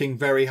been working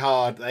very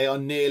hard. They are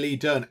nearly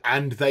done,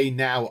 and they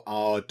now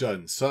are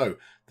done. So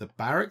the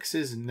barracks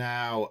is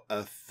now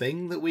a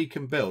thing that we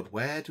can build.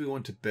 Where do we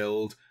want to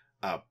build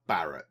a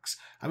barracks?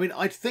 I mean,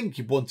 I'd think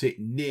you'd want it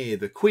near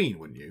the queen,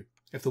 wouldn't you?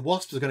 If the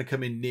wasps are going to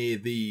come in near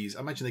these,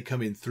 I imagine they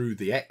come in through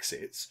the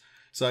exits.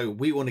 So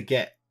we want to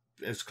get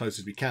as close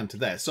as we can to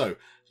there. So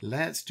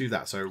let's do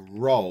that. So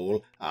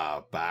roll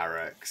our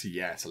barracks.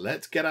 Yes,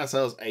 let's get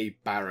ourselves a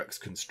barracks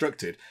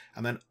constructed.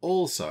 And then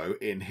also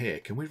in here,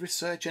 can we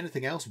research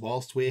anything else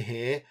whilst we're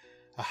here?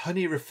 A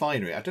honey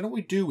refinery. I don't know what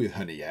we do with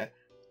honey yet.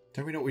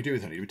 Don't we know what we do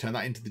with honey? Do we turn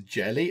that into the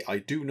jelly? I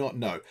do not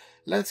know.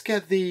 Let's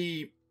get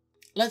the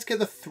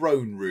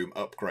throne room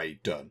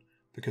upgrade done,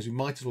 because we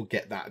might as well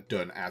get that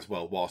done as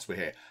well whilst we're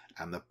here.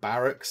 And the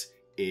barracks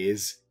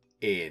is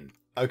in.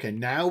 Okay,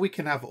 now we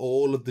can have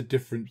all of the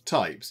different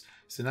types.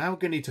 So now we're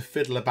going to need to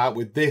fiddle about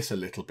with this a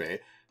little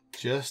bit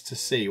just to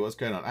see what's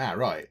going on. Ah,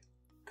 right.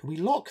 Can we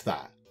lock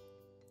that?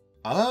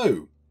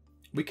 Oh,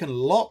 we can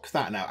lock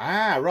that now.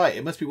 Ah, right.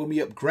 It must be when we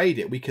upgrade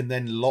it, we can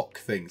then lock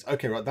things.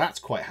 Okay, right. That's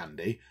quite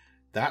handy.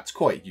 That's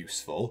quite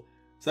useful.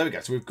 So there we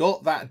go. So we've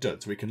got that done.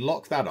 So we can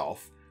lock that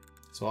off.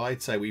 So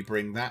I'd say we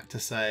bring that to,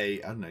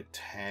 say, I don't know,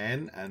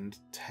 10 and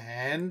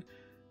 10.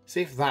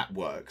 See if that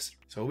works.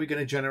 So are we going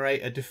to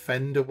generate a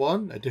defender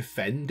one? A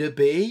defender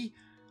bee?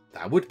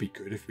 That would be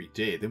good if we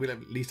did. Then we'll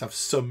at least have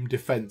some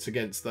defense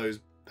against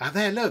those. Ah,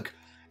 there, look.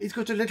 He's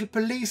got a little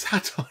police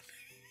hat on.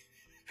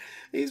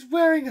 He's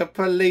wearing a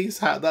police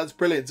hat. That's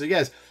brilliant. So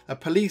yes, a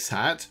police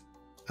hat,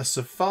 a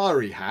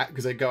safari hat,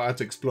 because they go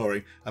out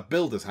exploring, a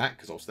builder's hat,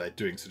 because also they're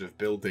doing sort of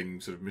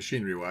building sort of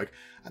machinery work.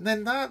 And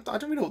then that, I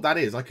don't really know what that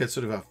is, like a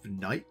sort of a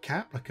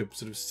nightcap, like a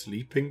sort of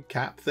sleeping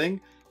cap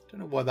thing.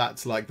 Don't know why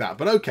that's like that,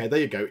 but okay, there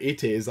you go.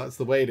 It is. That's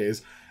the way it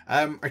is.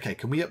 Okay,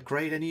 can we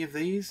upgrade any of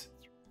these?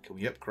 Can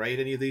we upgrade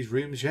any of these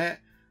rooms yet?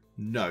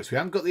 No, so we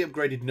haven't got the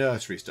upgraded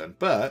nurseries done,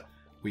 but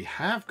we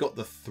have got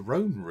the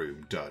throne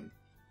room done.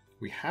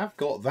 We have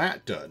got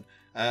that done.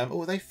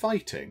 Oh, are they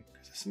fighting?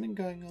 Is there something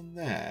going on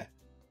there?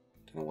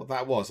 Don't know what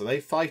that was. Are they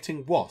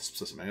fighting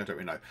wasps or something? I don't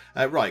really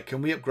know. Right,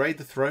 can we upgrade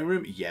the throne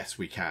room? Yes,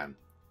 we can.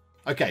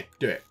 Okay,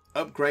 do it.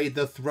 Upgrade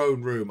the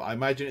throne room. I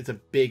imagine it's a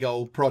big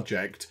old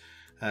project.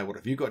 What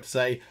have you got to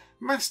say?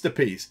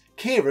 Masterpiece.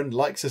 Kieran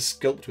likes a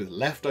sculpt with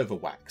leftover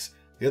wax.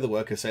 The other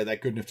workers say they're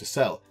good enough to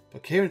sell,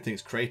 but Kieran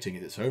thinks creating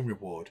is its own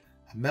reward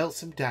and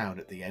melts them down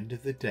at the end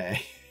of the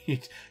day. You're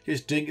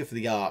just doing it for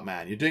the art,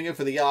 man. You're doing it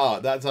for the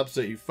art. That's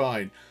absolutely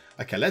fine.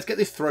 Okay, let's get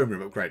this throne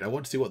room upgrade. I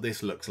want to see what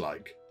this looks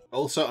like.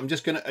 Also, I'm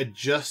just going to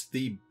adjust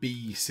the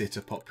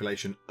bee-sitter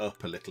population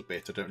up a little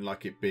bit. I don't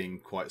like it being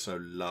quite so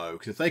low,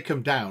 because if they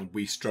come down,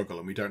 we struggle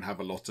and we don't have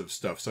a lot of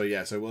stuff. So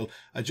yeah, so we'll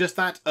adjust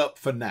that up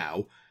for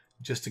now,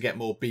 just to get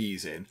more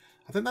bees in.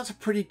 I think that's a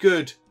pretty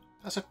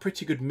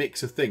good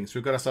mix of things.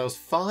 We've got ourselves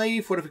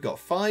 5, what have we got?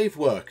 5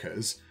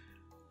 workers,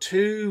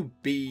 2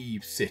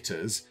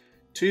 bee-sitters,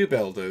 2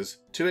 builders,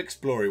 2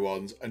 explory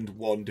ones, and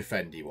 1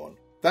 defendy one.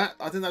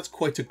 I think that's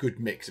quite a good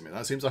mix. I mean,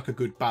 that seems like a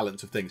good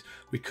balance of things.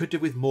 We could do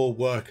with more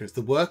workers.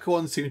 The worker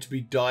ones seem to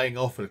be dying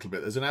off a little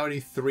bit. There's now only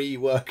 3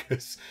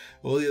 workers.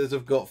 All the others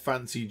have got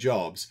fancy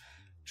jobs.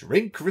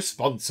 Drink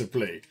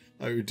responsibly.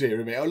 Oh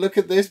dear me. Oh, look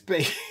at this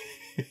bee.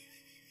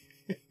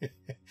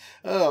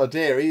 Oh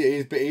dear,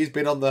 he's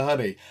been on the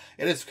honey.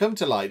 It has come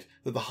to light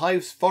that the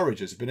hive's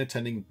foragers have been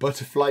attending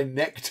butterfly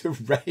nectar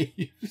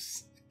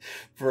raves.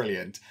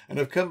 Brilliant. And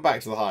have come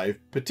back to the hive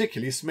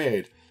particularly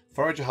smeared.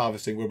 Forager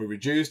harvesting will be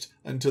reduced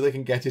until they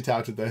can get it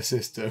out of their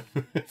system.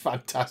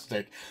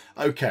 Fantastic.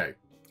 Okay.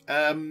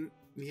 Yeah,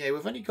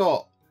 we've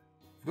got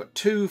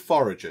 2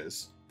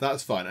 foragers.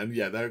 That's fine. And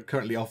yeah, they're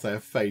currently off their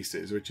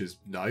faces, which is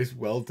nice.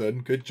 Well done.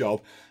 Good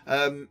job.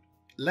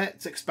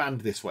 Let's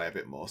expand this way a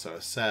bit more. So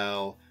a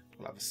cell,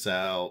 we'll have a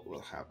cell,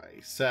 we'll have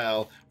a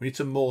cell. We need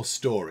some more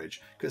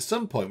storage. Because at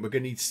some point we're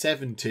going to need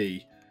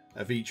 70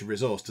 of each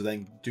resource to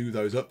then do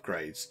those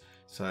upgrades.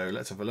 So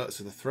let's have a look.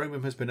 So the throne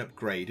room has been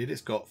upgraded.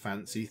 It's got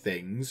fancy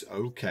things.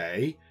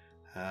 Okay.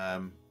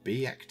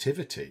 Bee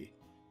activity.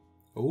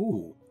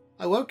 Ooh.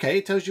 Oh, okay.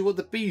 It tells you what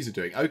the bees are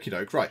doing. Okie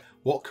doke. Right.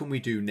 What can we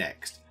do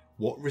next?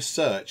 What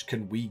research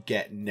can we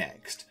get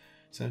next?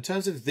 So in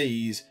terms of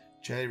these,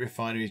 jelly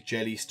refineries,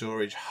 jelly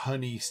storage,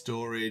 honey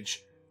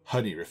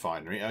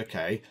refinery.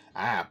 Okay.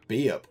 Ah,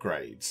 bee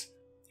upgrades.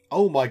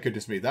 Oh my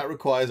goodness me. That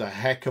requires a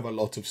heck of a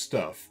lot of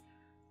stuff.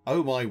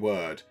 Oh my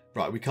word.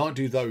 Right, we can't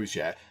do those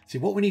yet. See,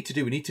 what we need to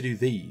do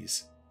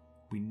these.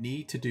 We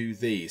need to do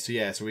these. So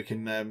yeah, so we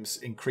can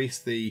increase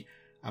the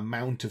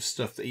amount of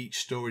stuff that each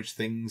storage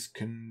things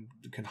can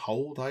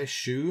hold, I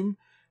assume.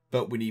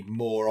 But we need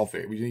more of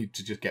it. We need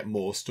to just get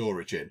more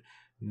storage in.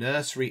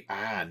 Nursery,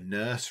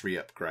 nursery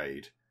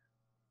upgrade.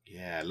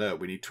 Yeah,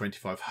 look, we need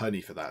 25 honey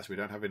for that, so we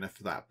don't have enough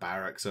for that.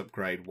 Barracks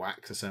upgrade,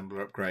 wax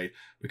assembler upgrade.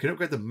 We can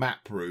upgrade the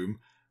map room.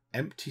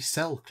 Empty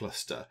cell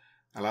cluster.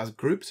 Allows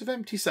groups of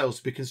empty cells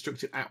to be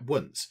constructed at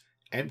once.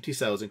 Empty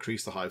cells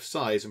increase the hive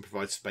size and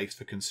provide space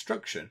for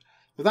construction.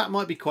 Well, that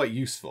might be quite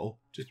useful.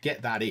 Just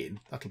get that in.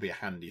 That'll be a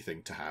handy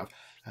thing to have.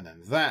 And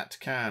then that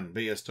can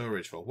be a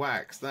storage for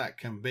wax. That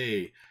can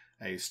be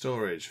a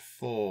storage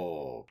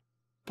for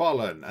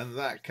pollen. And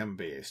that can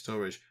be a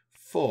storage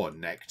for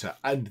nectar.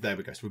 And there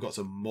we go. So we've got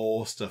some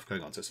more stuff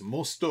going on. So some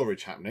more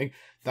storage happening.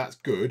 That's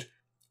good.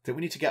 I think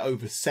we need to get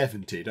over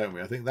 70, don't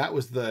we? I think that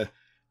was the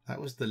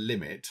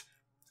limit.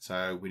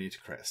 So we need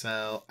to create a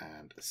cell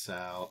and a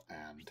cell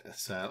and a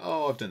cell.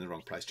 Oh, I've done the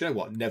wrong place. Do you know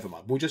what? Never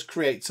mind. We'll just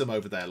create some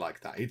over there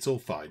like that. It's all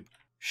fine.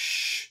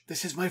 Shh.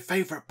 This is my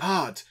favourite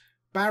part.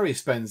 Barry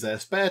spends their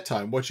spare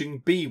time watching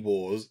Bee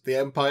Wars. The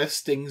Empire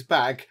Stings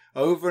Back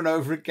over and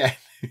over again.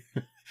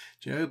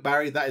 Do you know,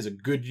 Barry, that is a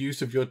good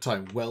use of your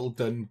time. Well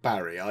done,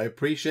 Barry. I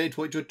appreciate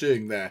what you're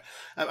doing there.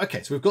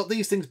 Okay, so we've got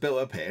these things built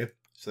up here.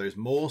 So there's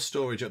more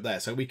storage up there.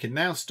 So we can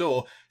now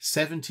store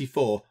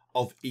 74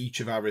 of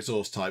each of our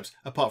resource types,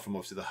 apart from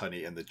obviously the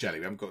honey and the jelly.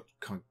 We haven't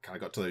kind of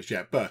got to those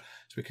yet, but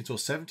so we can store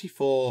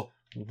 74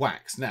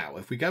 wax. Now,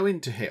 if we go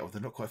into here,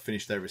 they're not quite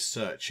finished their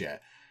research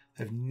yet.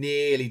 They've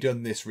nearly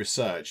done this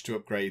research to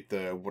upgrade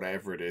the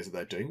whatever it is that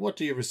they're doing. What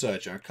do you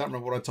research? I can't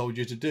remember what I told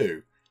you to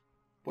do.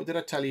 What did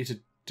I tell you to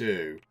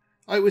do?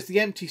 Oh, it was the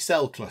empty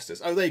cell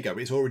clusters. Oh, there you go.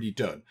 It's already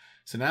done.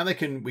 So now we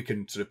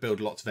can sort of build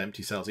lots of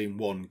empty cells in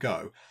one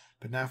go.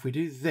 But now if we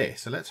do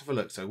this, so let's have a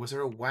look. So was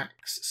there a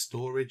wax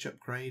storage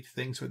upgrade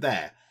thing? So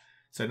there.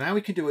 So now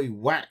we can do a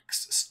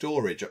wax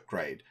storage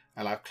upgrade.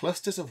 Allow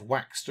clusters of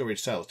wax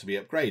storage cells to be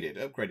upgraded.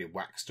 Upgraded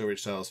wax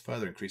storage cells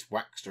further increase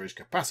wax storage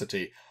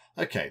capacity.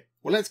 Okay,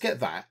 well, let's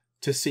get that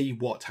to see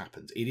what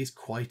happens. It is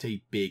quite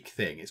a big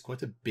thing. It's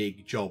quite a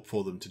big job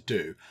for them to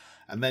do.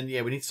 And then,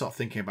 yeah, we need to start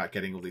thinking about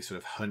getting all these sort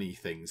of honey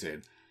things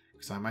in.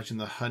 Because I imagine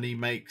the honey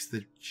makes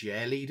the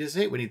jelly, does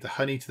it? We need the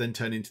honey to then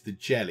turn into the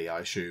jelly, I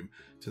assume,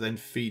 to then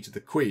feed to the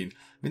queen.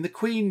 I mean, the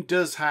queen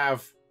does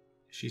have...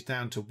 She's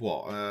down to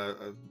what?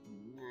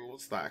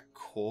 What's that, a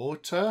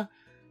quarter?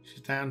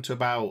 She's down to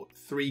about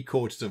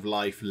 3/4 of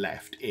life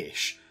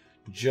left-ish.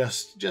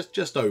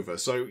 Just over.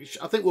 So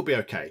I think we'll be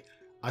okay.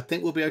 I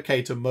think we'll be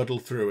okay to muddle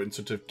through and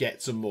sort of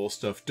get some more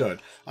stuff done.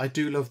 I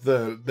do love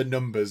the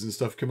numbers and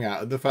stuff coming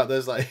out, and the fact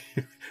there's like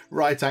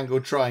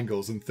right-angled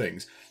triangles and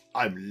things.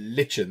 I'm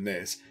lichen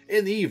this.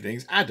 In the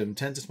evenings, Adam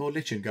tends a small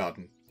lichen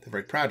garden. They're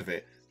very proud of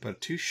it,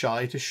 but too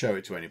shy to show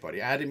it to anybody.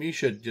 Adam, you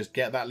should just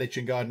get that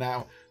lichen garden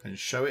out and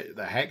show it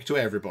the heck to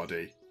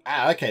everybody.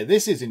 Ah, okay,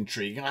 this is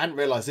intriguing. I hadn't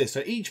realised this.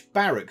 So each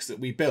barracks that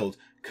we build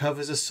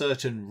covers a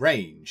certain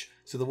range.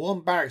 So the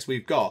one barracks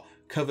we've got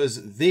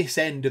covers this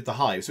end of the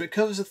hive. So it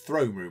covers a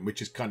throne room,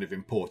 which is kind of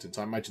important.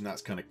 I imagine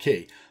that's kind of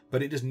key.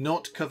 But it does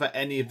not cover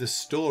any of the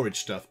storage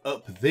stuff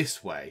up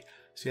this way.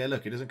 So yeah,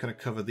 look, it doesn't kind of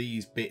cover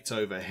these bits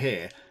over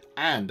here.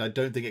 And I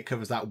don't think it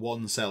covers that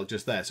one cell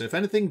just there. So if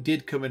anything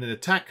did come in and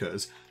attack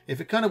us, if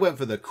it kind of went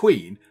for the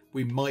queen,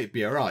 we might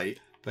be alright.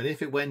 But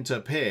if it went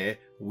up here,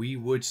 we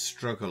would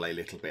struggle a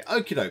little bit.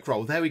 Okie doke,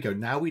 well, there we go.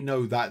 Now we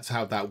know that's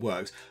how that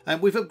works.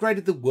 And we've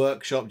upgraded the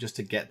workshop just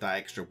to get that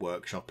extra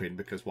workshop in,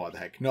 because why the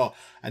heck not?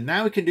 And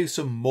now we can do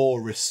some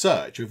more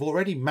research. We've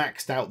already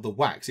maxed out the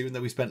wax, even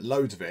though we spent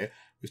loads of it.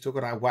 We've still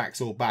got our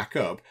wax all back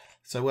up.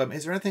 So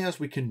is there anything else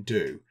we can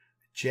do?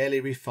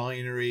 Jelly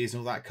refineries and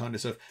all that kind of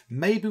stuff.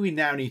 Maybe we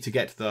now need to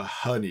get the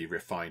honey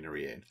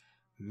refinery in.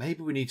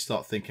 Maybe we need to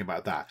start thinking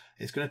about that.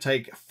 It's going to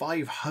take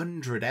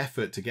 500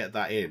 effort to get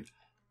that in.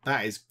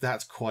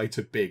 That's quite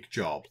a big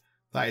job.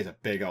 That is a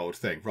big old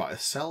thing. Right, a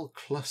cell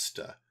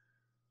cluster.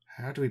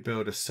 How do we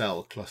build a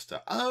cell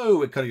cluster?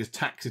 Oh, it kind of just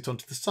tacks it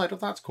onto the side. Oh,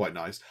 that's quite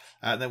nice.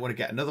 And then we want to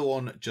get another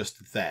one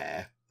just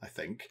there, I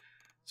think.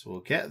 So we'll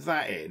get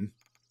that in,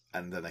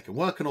 and then they can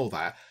work on all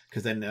that.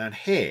 Because then down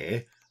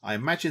here, I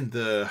imagine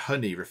the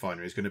honey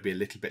refinery is going to be a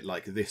little bit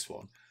like this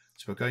one.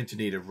 So we're going to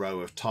need a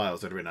row of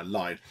tiles that are in a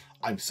line.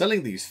 I'm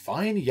selling these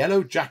fine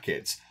yellow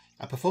jackets.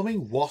 A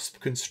performing wasp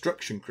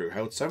construction crew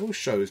held several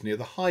shows near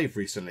the hive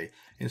recently,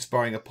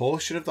 inspiring a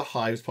portion of the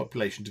hive's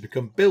population to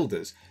become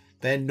builders.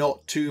 They're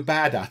not too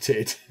bad at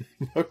it.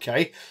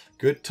 Okay,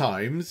 good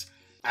times.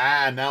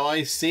 Ah, now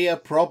I see a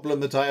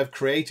problem that I have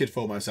created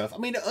for myself. I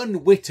mean,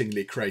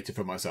 unwittingly created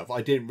for myself.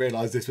 I didn't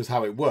realise this was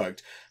how it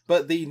worked.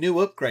 But the new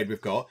upgrade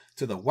we've got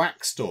to the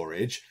wax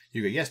storage,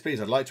 you go, yes, please,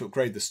 I'd like to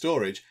upgrade the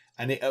storage.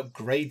 And it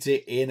upgrades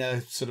it in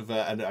a sort of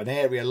an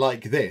area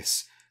like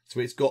this. So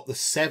it's got the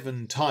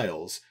 7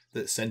 tiles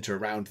that centre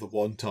around the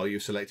one tile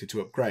you've selected to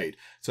upgrade.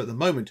 So at the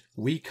moment,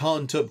 we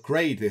can't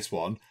upgrade this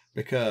one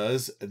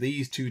because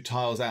these 2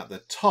 tiles at the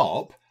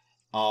top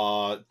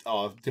are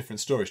different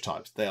storage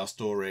types. They're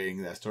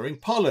storing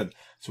pollen.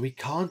 So we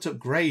can't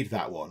upgrade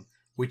that one,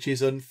 which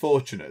is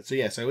unfortunate. So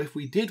yeah, so if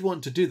we did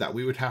want to do that,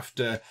 we would have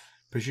to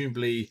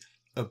presumably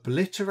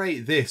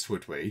obliterate this,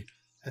 would we?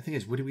 The thing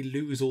is, would we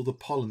lose all the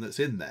pollen that's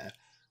in there?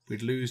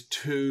 We'd lose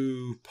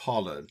 2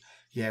 pollen.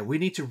 Yeah, we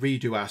need to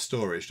redo our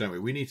storage, don't we?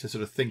 We need to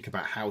sort of think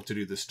about how to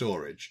do the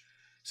storage.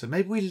 So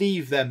maybe we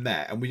leave them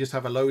there and we just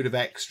have a load of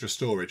extra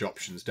storage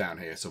options down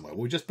here somewhere.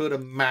 We'll just build a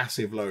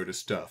massive load of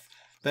stuff.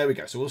 There we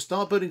go. So we'll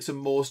start building some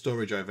more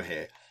storage over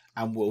here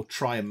and we'll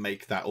try and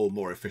make that all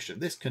more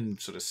efficient. This can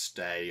sort of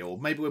stay, or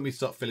maybe when we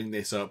start filling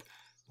this up,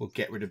 we'll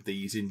get rid of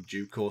these in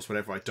due course,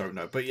 whatever, I don't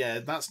know. But yeah,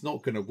 that's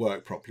not going to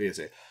work properly, is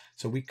it?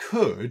 So we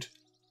could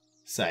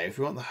say, if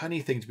we want the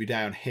honey thing to be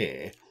down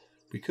here,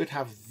 we could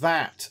have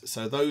that,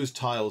 so those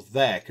tiles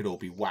there could all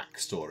be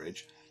wax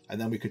storage,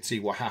 and then we could see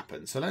what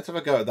happens. So let's have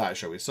a go at that,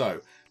 shall we? So,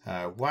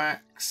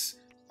 wax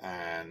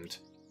and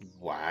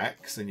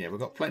wax, and yeah, we've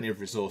got plenty of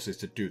resources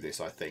to do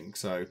this, I think.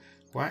 So,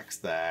 wax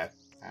there,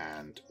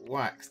 and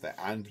wax there,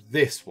 and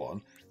this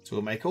one. So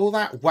we'll make all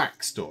that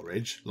wax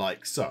storage,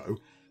 like so.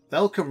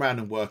 They'll come round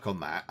and work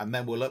on that, and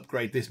then we'll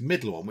upgrade this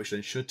middle one, which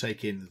then should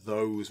take in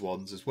those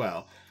ones as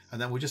well.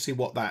 And then we'll just see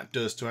what that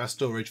does to our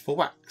storage for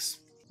wax.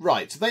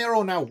 Right, so they are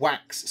all now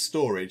wax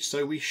storage,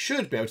 so we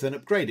should be able to then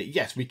upgrade it.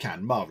 Yes, we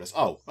can. Marvellous.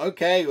 Oh,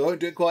 okay, we won't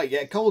do it quite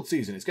yet. Cold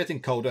season. It's getting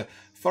colder.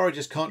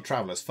 Foragers can't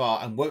travel as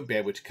far and won't be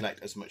able to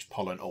collect as much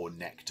pollen or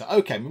nectar.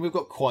 Okay, I mean, we've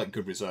got quite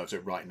good reserves of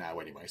it right now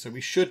anyway, so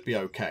we should be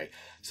okay.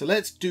 So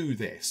let's do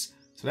this.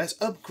 So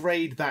let's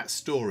upgrade that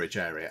storage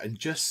area and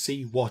just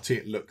see what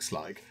it looks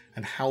like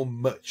and how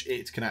much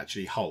it can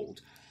actually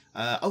hold.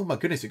 Oh my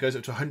goodness, it goes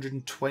up to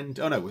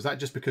 120. Oh no, was that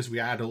just because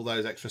we add all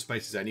those extra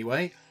spaces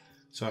anyway?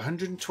 So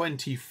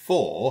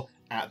 124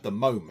 at the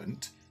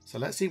moment. So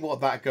let's see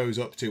what that goes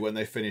up to when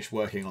they finish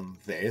working on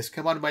this.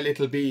 Come on, my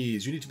little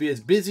bees. You need to be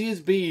as busy as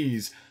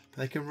bees.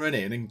 They can run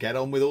in and get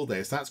on with all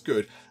this. That's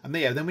good. And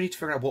then we need to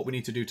figure out what we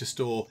need to do to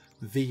store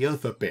the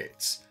other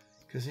bits.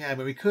 Because, yeah, I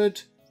mean, we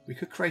could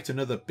create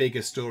another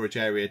bigger storage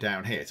area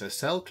down here. So a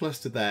cell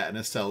cluster there and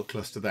a cell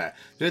cluster there.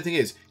 The only thing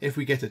is, if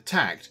we get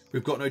attacked,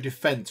 we've got no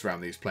defense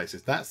around these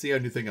places. That's the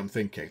only thing I'm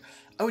thinking.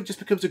 Oh, it just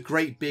becomes a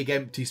great big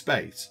empty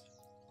space.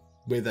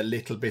 With a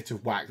little bit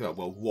of wax, oh,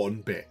 well,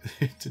 one bit,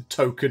 it's a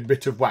token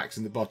bit of wax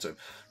in the bottom.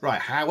 Right,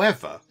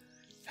 however,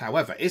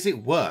 is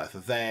it worth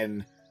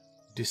then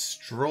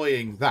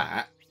destroying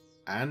that,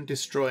 and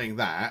destroying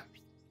that,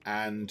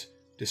 and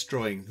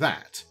destroying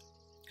that?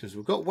 Because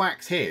we've got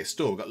wax here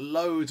stored, we've got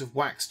loads of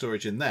wax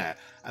storage in there,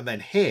 and then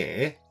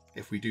here,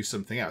 if we do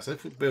something else,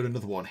 if we build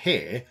another one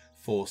here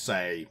for,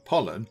 say,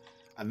 pollen,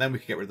 and then we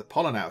can get rid of the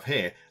pollen out of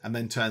here, and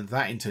then turn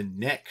that into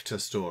nectar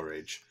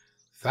storage.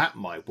 That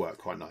might work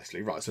quite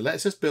nicely. Right, so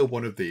let's just build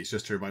one of these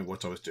just to remind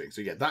what I was doing.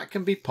 So yeah, that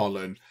can be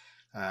pollen.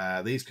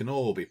 These can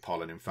all be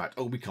pollen, in fact.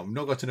 Oh, we've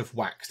not got enough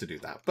wax to do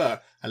that.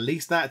 But at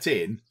least that's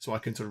in, so I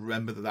can sort of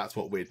remember that that's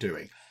what we're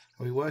doing.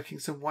 Are we working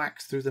some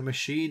wax through the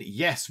machine?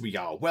 Yes, we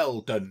are.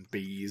 Well done,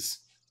 bees.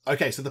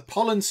 Okay, so the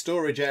pollen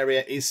storage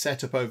area is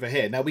set up over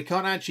here. Now, we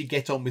can't actually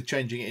get on with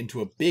changing it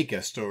into a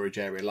bigger storage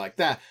area like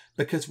that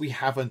because we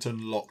haven't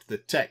unlocked the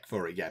tech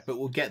for it yet, but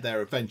we'll get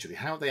there eventually.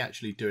 How are they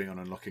actually doing on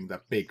unlocking the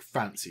big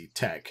fancy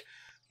tech?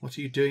 What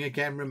are you doing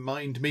again?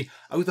 Remind me.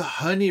 Oh, the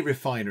honey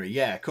refinery.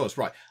 Yeah, of course.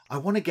 Right. I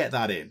want to get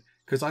that in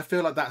because I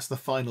feel like that's the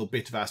final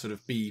bit of our sort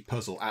of bee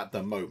puzzle at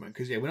the moment.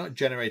 Because, yeah, we're not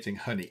generating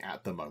honey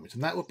at the moment.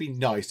 And that would be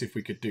nice if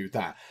we could do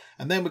that.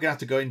 And then we're going to have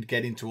to go and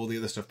get into all the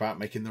other stuff about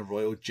making the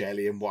royal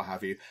jelly and what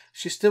have you.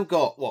 She's still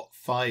got, what,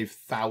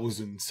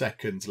 5,000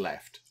 seconds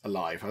left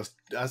alive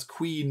as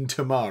Queen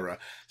Tamara.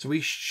 So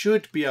we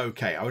should be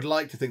okay. I would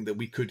like to think that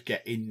we could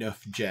get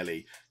enough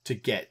jelly to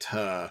get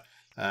her,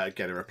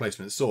 get a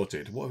replacement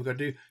sorted. What have we got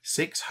to do?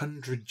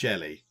 600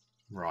 jelly.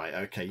 Right,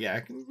 okay, yeah,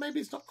 maybe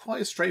it's not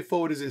quite as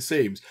straightforward as it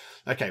seems.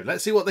 Okay,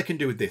 let's see what they can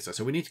do with this.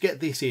 So we need to get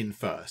this in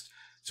first.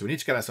 So we need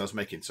to get ourselves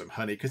making some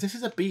honey, because this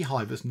is a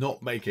beehive that's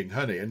not making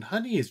honey, and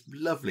honey is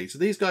lovely. So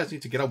these guys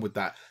need to get on with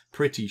that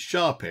pretty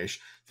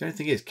sharpish. The only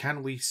thing is,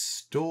 can we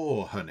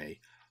store honey?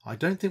 I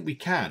don't think we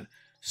can.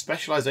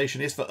 Specialization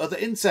is for other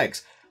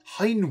insects.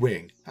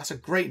 Hindwing, that's a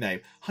great name.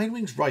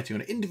 Hindwing's writing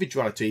on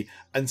individuality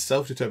and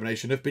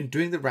self-determination have been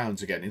doing the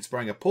rounds again,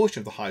 inspiring a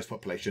portion of the hive's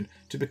population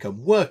to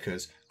become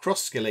workers.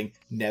 Cross-skilling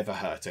never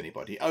hurt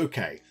anybody.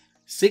 Okay,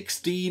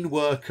 16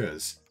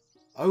 workers.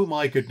 Oh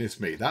my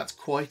goodness me, that's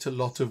quite a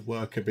lot of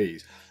worker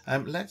bees.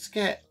 Let's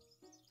get...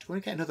 Do we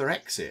want to get another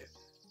exit?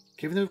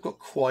 Given that we've got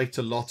quite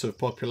a lot of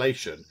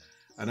population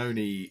and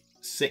only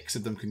 6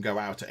 of them can go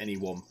out at any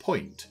one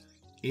point,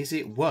 is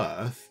it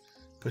worth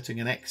putting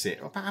an exit?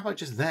 Or how about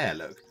just there,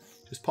 look?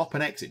 Just pop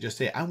an exit just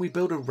here. And we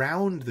build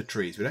around the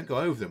trees. We don't go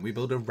over them. We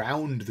build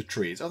around the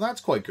trees. Oh, that's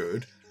quite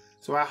good.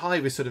 So our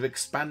hive is sort of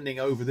expanding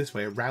over this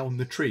way around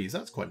the trees.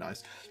 That's quite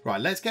nice.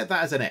 Right, let's get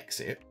that as an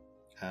exit.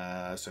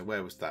 So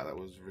where was that? That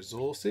was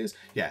resources.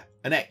 Yeah,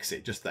 an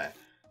exit just there.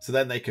 So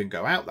then they can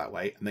go out that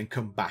way and then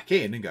come back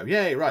in and go,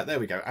 yay, right, there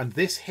we go. And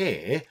this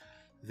here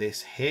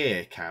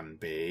can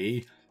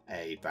be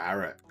a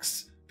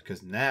barracks.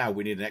 Because now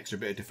we need an extra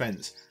bit of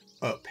defence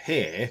up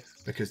here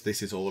because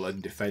this is all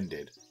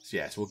undefended. So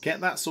yes, we'll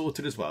get that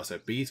sorted as well. So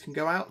bees can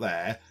go out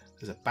there.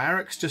 There's a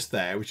barracks just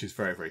there, which is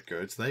very, very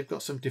good. So they've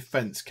got some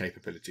defence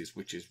capabilities,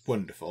 which is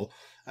wonderful.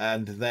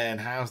 And then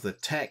how's the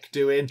tech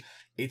doing?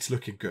 It's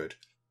looking good.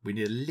 We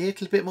need a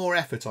little bit more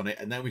effort on it,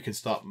 and then we can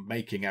start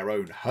making our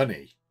own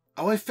honey.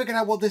 Oh, I figured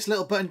out what this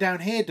little button down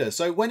here does.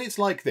 So when it's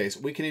like this,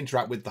 we can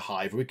interact with the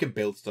hive, we can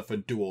build stuff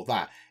and do all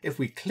that. If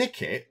we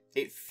click it,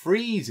 it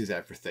freezes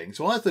everything.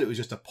 So I thought it was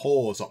just a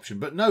pause option,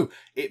 but no,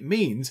 it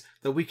means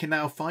that we can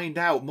now find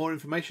out more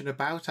information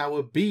about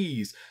our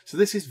bees. So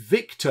this is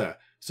Victor.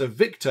 So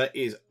Victor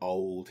is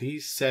old.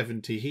 He's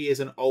 70. He is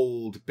an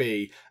old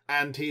bee,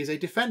 and he is a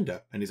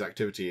defender. And his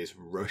activity is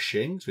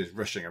rushing. So he's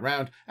rushing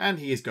around, and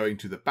he is going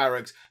to the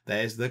barracks.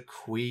 There's the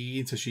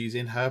queen. So she's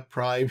in her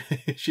prime.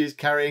 She's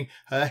carrying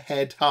her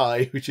head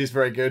high, which is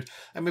very good.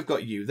 And we've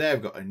got you there.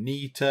 We've got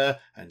Anita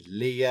and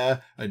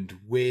Leah and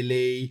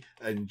Willie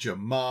and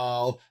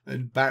Jamal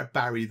and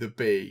Barry the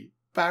bee.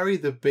 Barry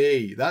the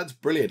bee. That's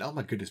brilliant. Oh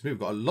my goodness me. We've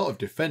got a lot of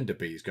defender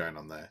bees going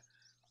on there.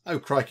 Oh,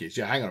 crikey.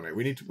 Yeah, hang on a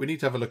minute. We need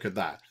to have a look at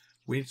that.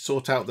 We need to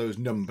sort out those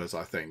numbers,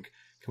 I think.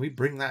 Can we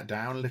bring that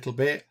down a little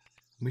bit?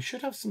 We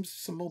should have some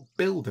more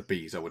builder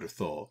bees, I would have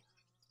thought.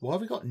 why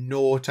have we got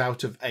 0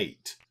 out of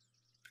 8?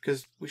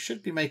 Because we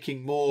should be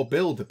making more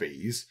builder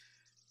bees.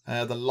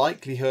 The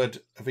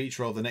likelihood of each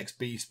roll the next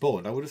bee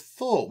spawned, I would have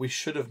thought we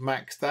should have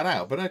maxed that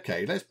out. But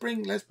okay, let's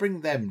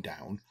bring them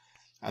down.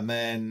 And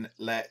then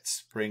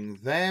let's bring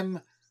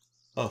them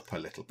up a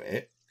little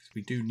bit. Because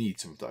we do need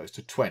some of those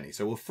to 20.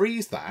 So we'll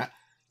freeze that.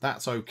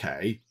 That's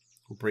okay.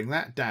 We'll bring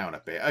that down a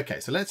bit. Okay,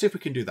 so let's see if we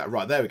can do that.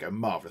 Right, there we go.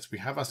 Marvellous. We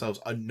have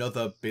ourselves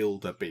another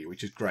builder bee,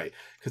 which is great.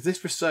 Because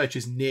this research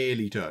is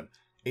nearly done.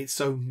 It's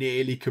so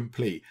nearly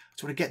complete.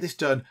 So I want to get this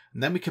done,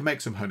 and then we can make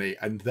some honey,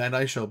 and then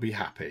I shall be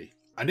happy.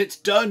 And it's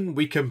done.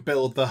 We can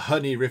build the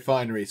honey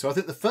refinery. So I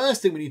think the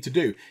first thing we need to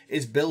do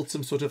is build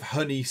some sort of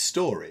honey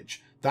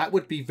storage. That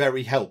would be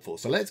very helpful.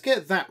 So let's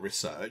get that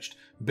researched.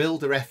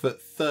 Builder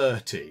effort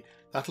 30.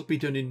 That'll be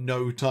done in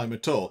no time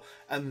at all.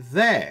 And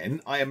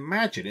then I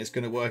imagine it's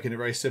going to work in a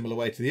very similar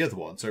way to the other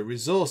one. So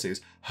resources,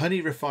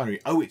 honey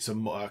refinery. Oh, it's a...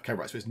 Okay,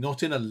 right. So it's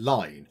not in a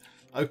line.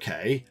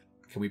 Okay.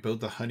 Can we build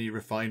the honey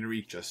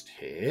refinery just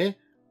here?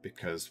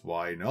 Because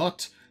why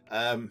not?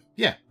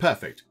 Yeah,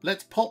 perfect.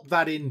 Let's pop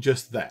that in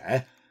just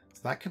there.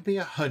 So that can be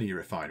a honey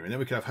refinery. And then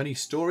we can have honey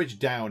storage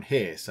down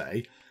here,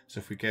 say. So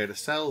if we go to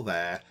cell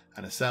there,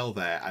 and a cell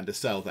there, and a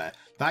cell there,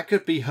 that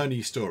could be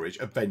honey storage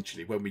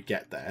eventually when we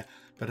get there.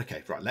 But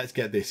okay, right, let's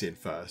get this in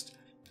first.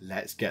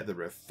 Let's get the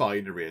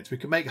refinery in so we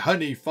can make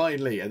honey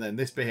finally. And then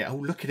this bit here, oh,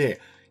 look at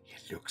it.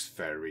 It looks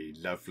very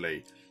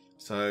lovely.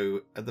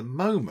 So at the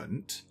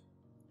moment,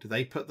 do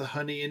they put the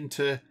honey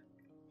into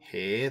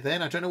here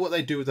then? I don't know what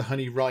they do with the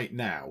honey right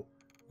now.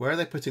 Where are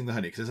they putting the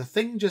honey? Because there's a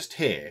thing just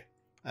here.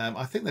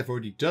 I think they've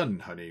already done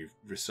honey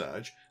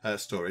research,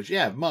 storage.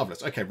 Yeah,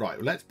 marvellous. Okay, right.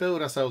 Well, let's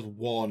build ourselves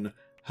one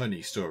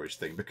honey storage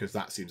thing because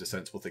that seems a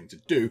sensible thing to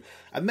do.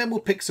 And then we'll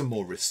pick some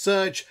more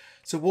research.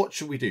 So what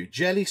should we do?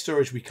 Jelly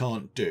storage we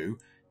can't do.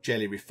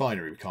 Jelly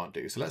refinery we can't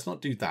do. So let's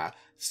not do that.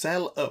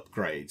 Cell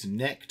upgrades.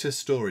 Nectar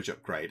storage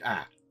upgrade.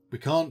 We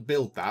can't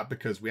build that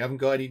because we haven't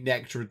got any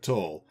nectar at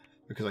all.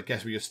 Because I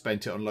guess we just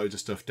spent it on loads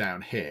of stuff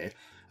down here.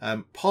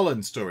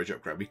 Pollen storage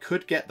upgrade. We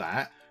could get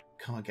that.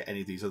 Can't get any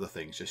of these other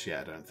things just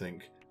yet, I don't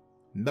think.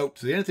 Nope.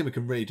 So the only thing we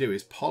can really do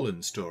is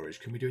pollen storage.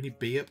 Can we do any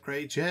bee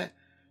upgrades yet?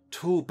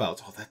 Tool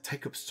belts. Oh, they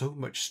take up so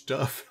much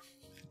stuff.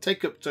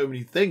 Take up so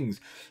many things.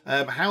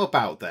 How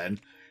about then?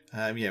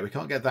 Yeah, we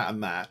can't get that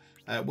and that.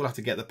 We'll have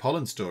to get the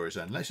pollen storage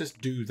then. Let's just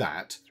do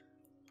that.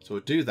 So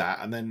we'll do that,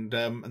 and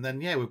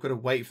then yeah, we've got to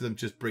wait for them to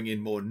just bring in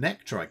more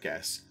nectar, I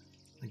guess.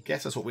 I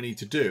guess that's what we need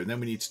to do, and then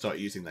we need to start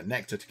using the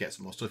nectar to get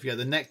some more stuff. Yeah,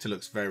 the nectar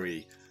looks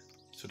very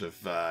sort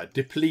of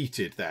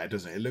depleted there,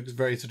 doesn't it? It looks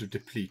very sort of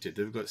depleted.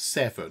 We've got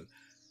 7.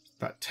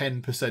 About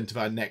 10% of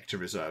our nectar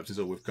reserves is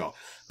all we've got.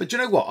 But do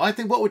you know what? I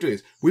think what we'll do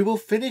is we will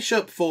finish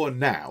up for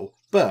now.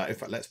 But in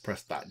fact, let's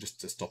press that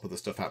just to stop other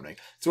stuff happening.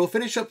 So we'll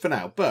finish up for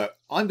now. But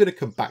I'm going to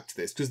come back to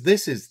this because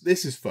this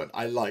is fun.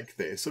 I like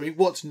this. I mean,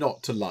 what's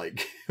not to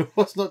like?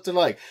 What's not to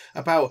like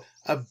about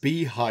a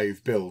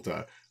beehive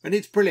builder? And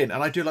it's brilliant.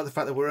 And I do like the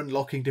fact that we're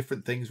unlocking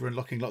different things. We're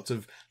unlocking lots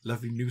of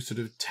lovely new sort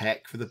of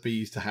tech for the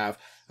bees to have.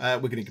 We're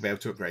going to be able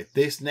to upgrade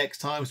this next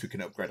time so we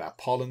can upgrade our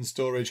pollen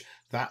storage.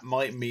 That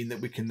might mean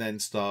that we can then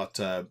start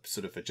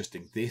sort of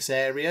adjusting this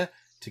area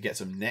to get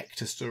some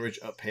nectar storage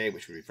up here,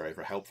 which would be very,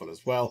 very helpful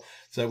as well.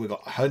 So we've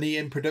got honey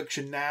in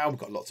production now. We've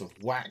got lots of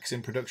wax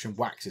in production.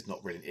 Wax is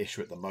not really an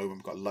issue at the moment.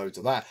 We've got loads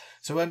of that.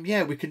 So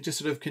yeah, we can just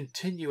sort of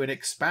continue and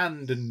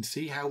expand and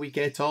see how we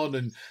get on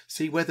and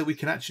see whether we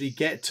can actually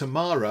get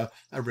Tamara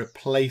a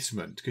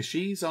replacement, because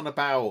she's on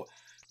about,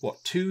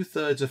 what,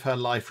 2/3 of her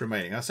life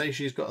remaining. I say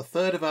she's got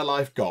 1/3 of her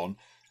life gone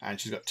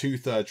and she's got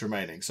 2/3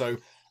 remaining. So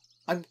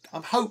I'm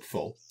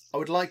hopeful. I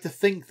would like to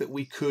think that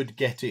we could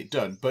get it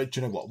done, but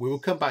you know what? We will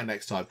come back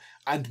next time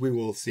and we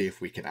will see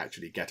if we can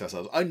actually get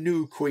ourselves a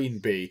new queen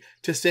bee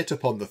to sit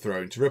upon the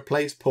throne to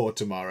replace poor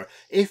Tamara.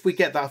 If we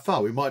get that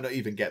far, we might not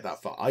even get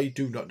that far. I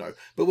do not know,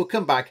 but we'll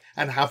come back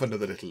and have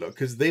another little look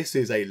because this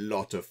is a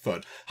lot of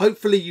fun.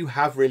 Hopefully you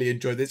have really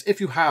enjoyed this. If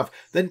you have,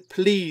 then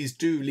please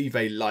do leave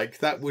a like.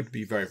 That would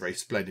be very, very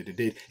splendid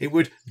indeed. It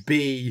would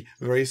be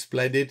very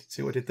splendid.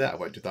 See what I did there? I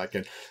won't do that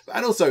again.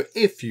 And also,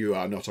 if you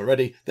are not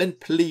already, then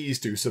please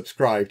do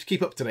subscribe to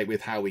keep up to date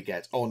with how we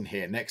get on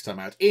here next time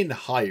out in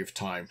Hive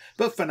Time.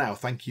 But for now,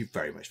 thank you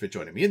very much for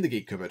joining me in the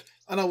Geek Cupboard,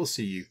 and I will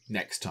see you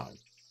next time.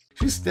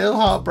 She's still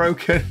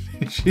heartbroken.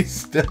 She's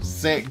still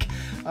sick.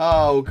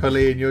 Oh,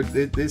 Colleen,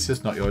 it's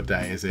just not your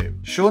day, is it?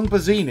 Sean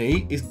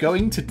Bozzini is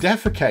going to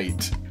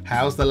defecate.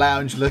 How's the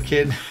lounge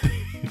looking?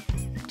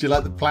 Do you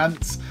like the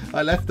plants?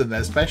 I left them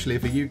there especially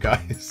for you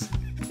guys.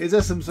 Is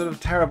there some sort of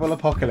terrible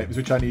apocalypse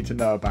which I need to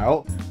know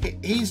about?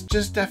 He's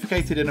just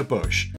defecated in a bush.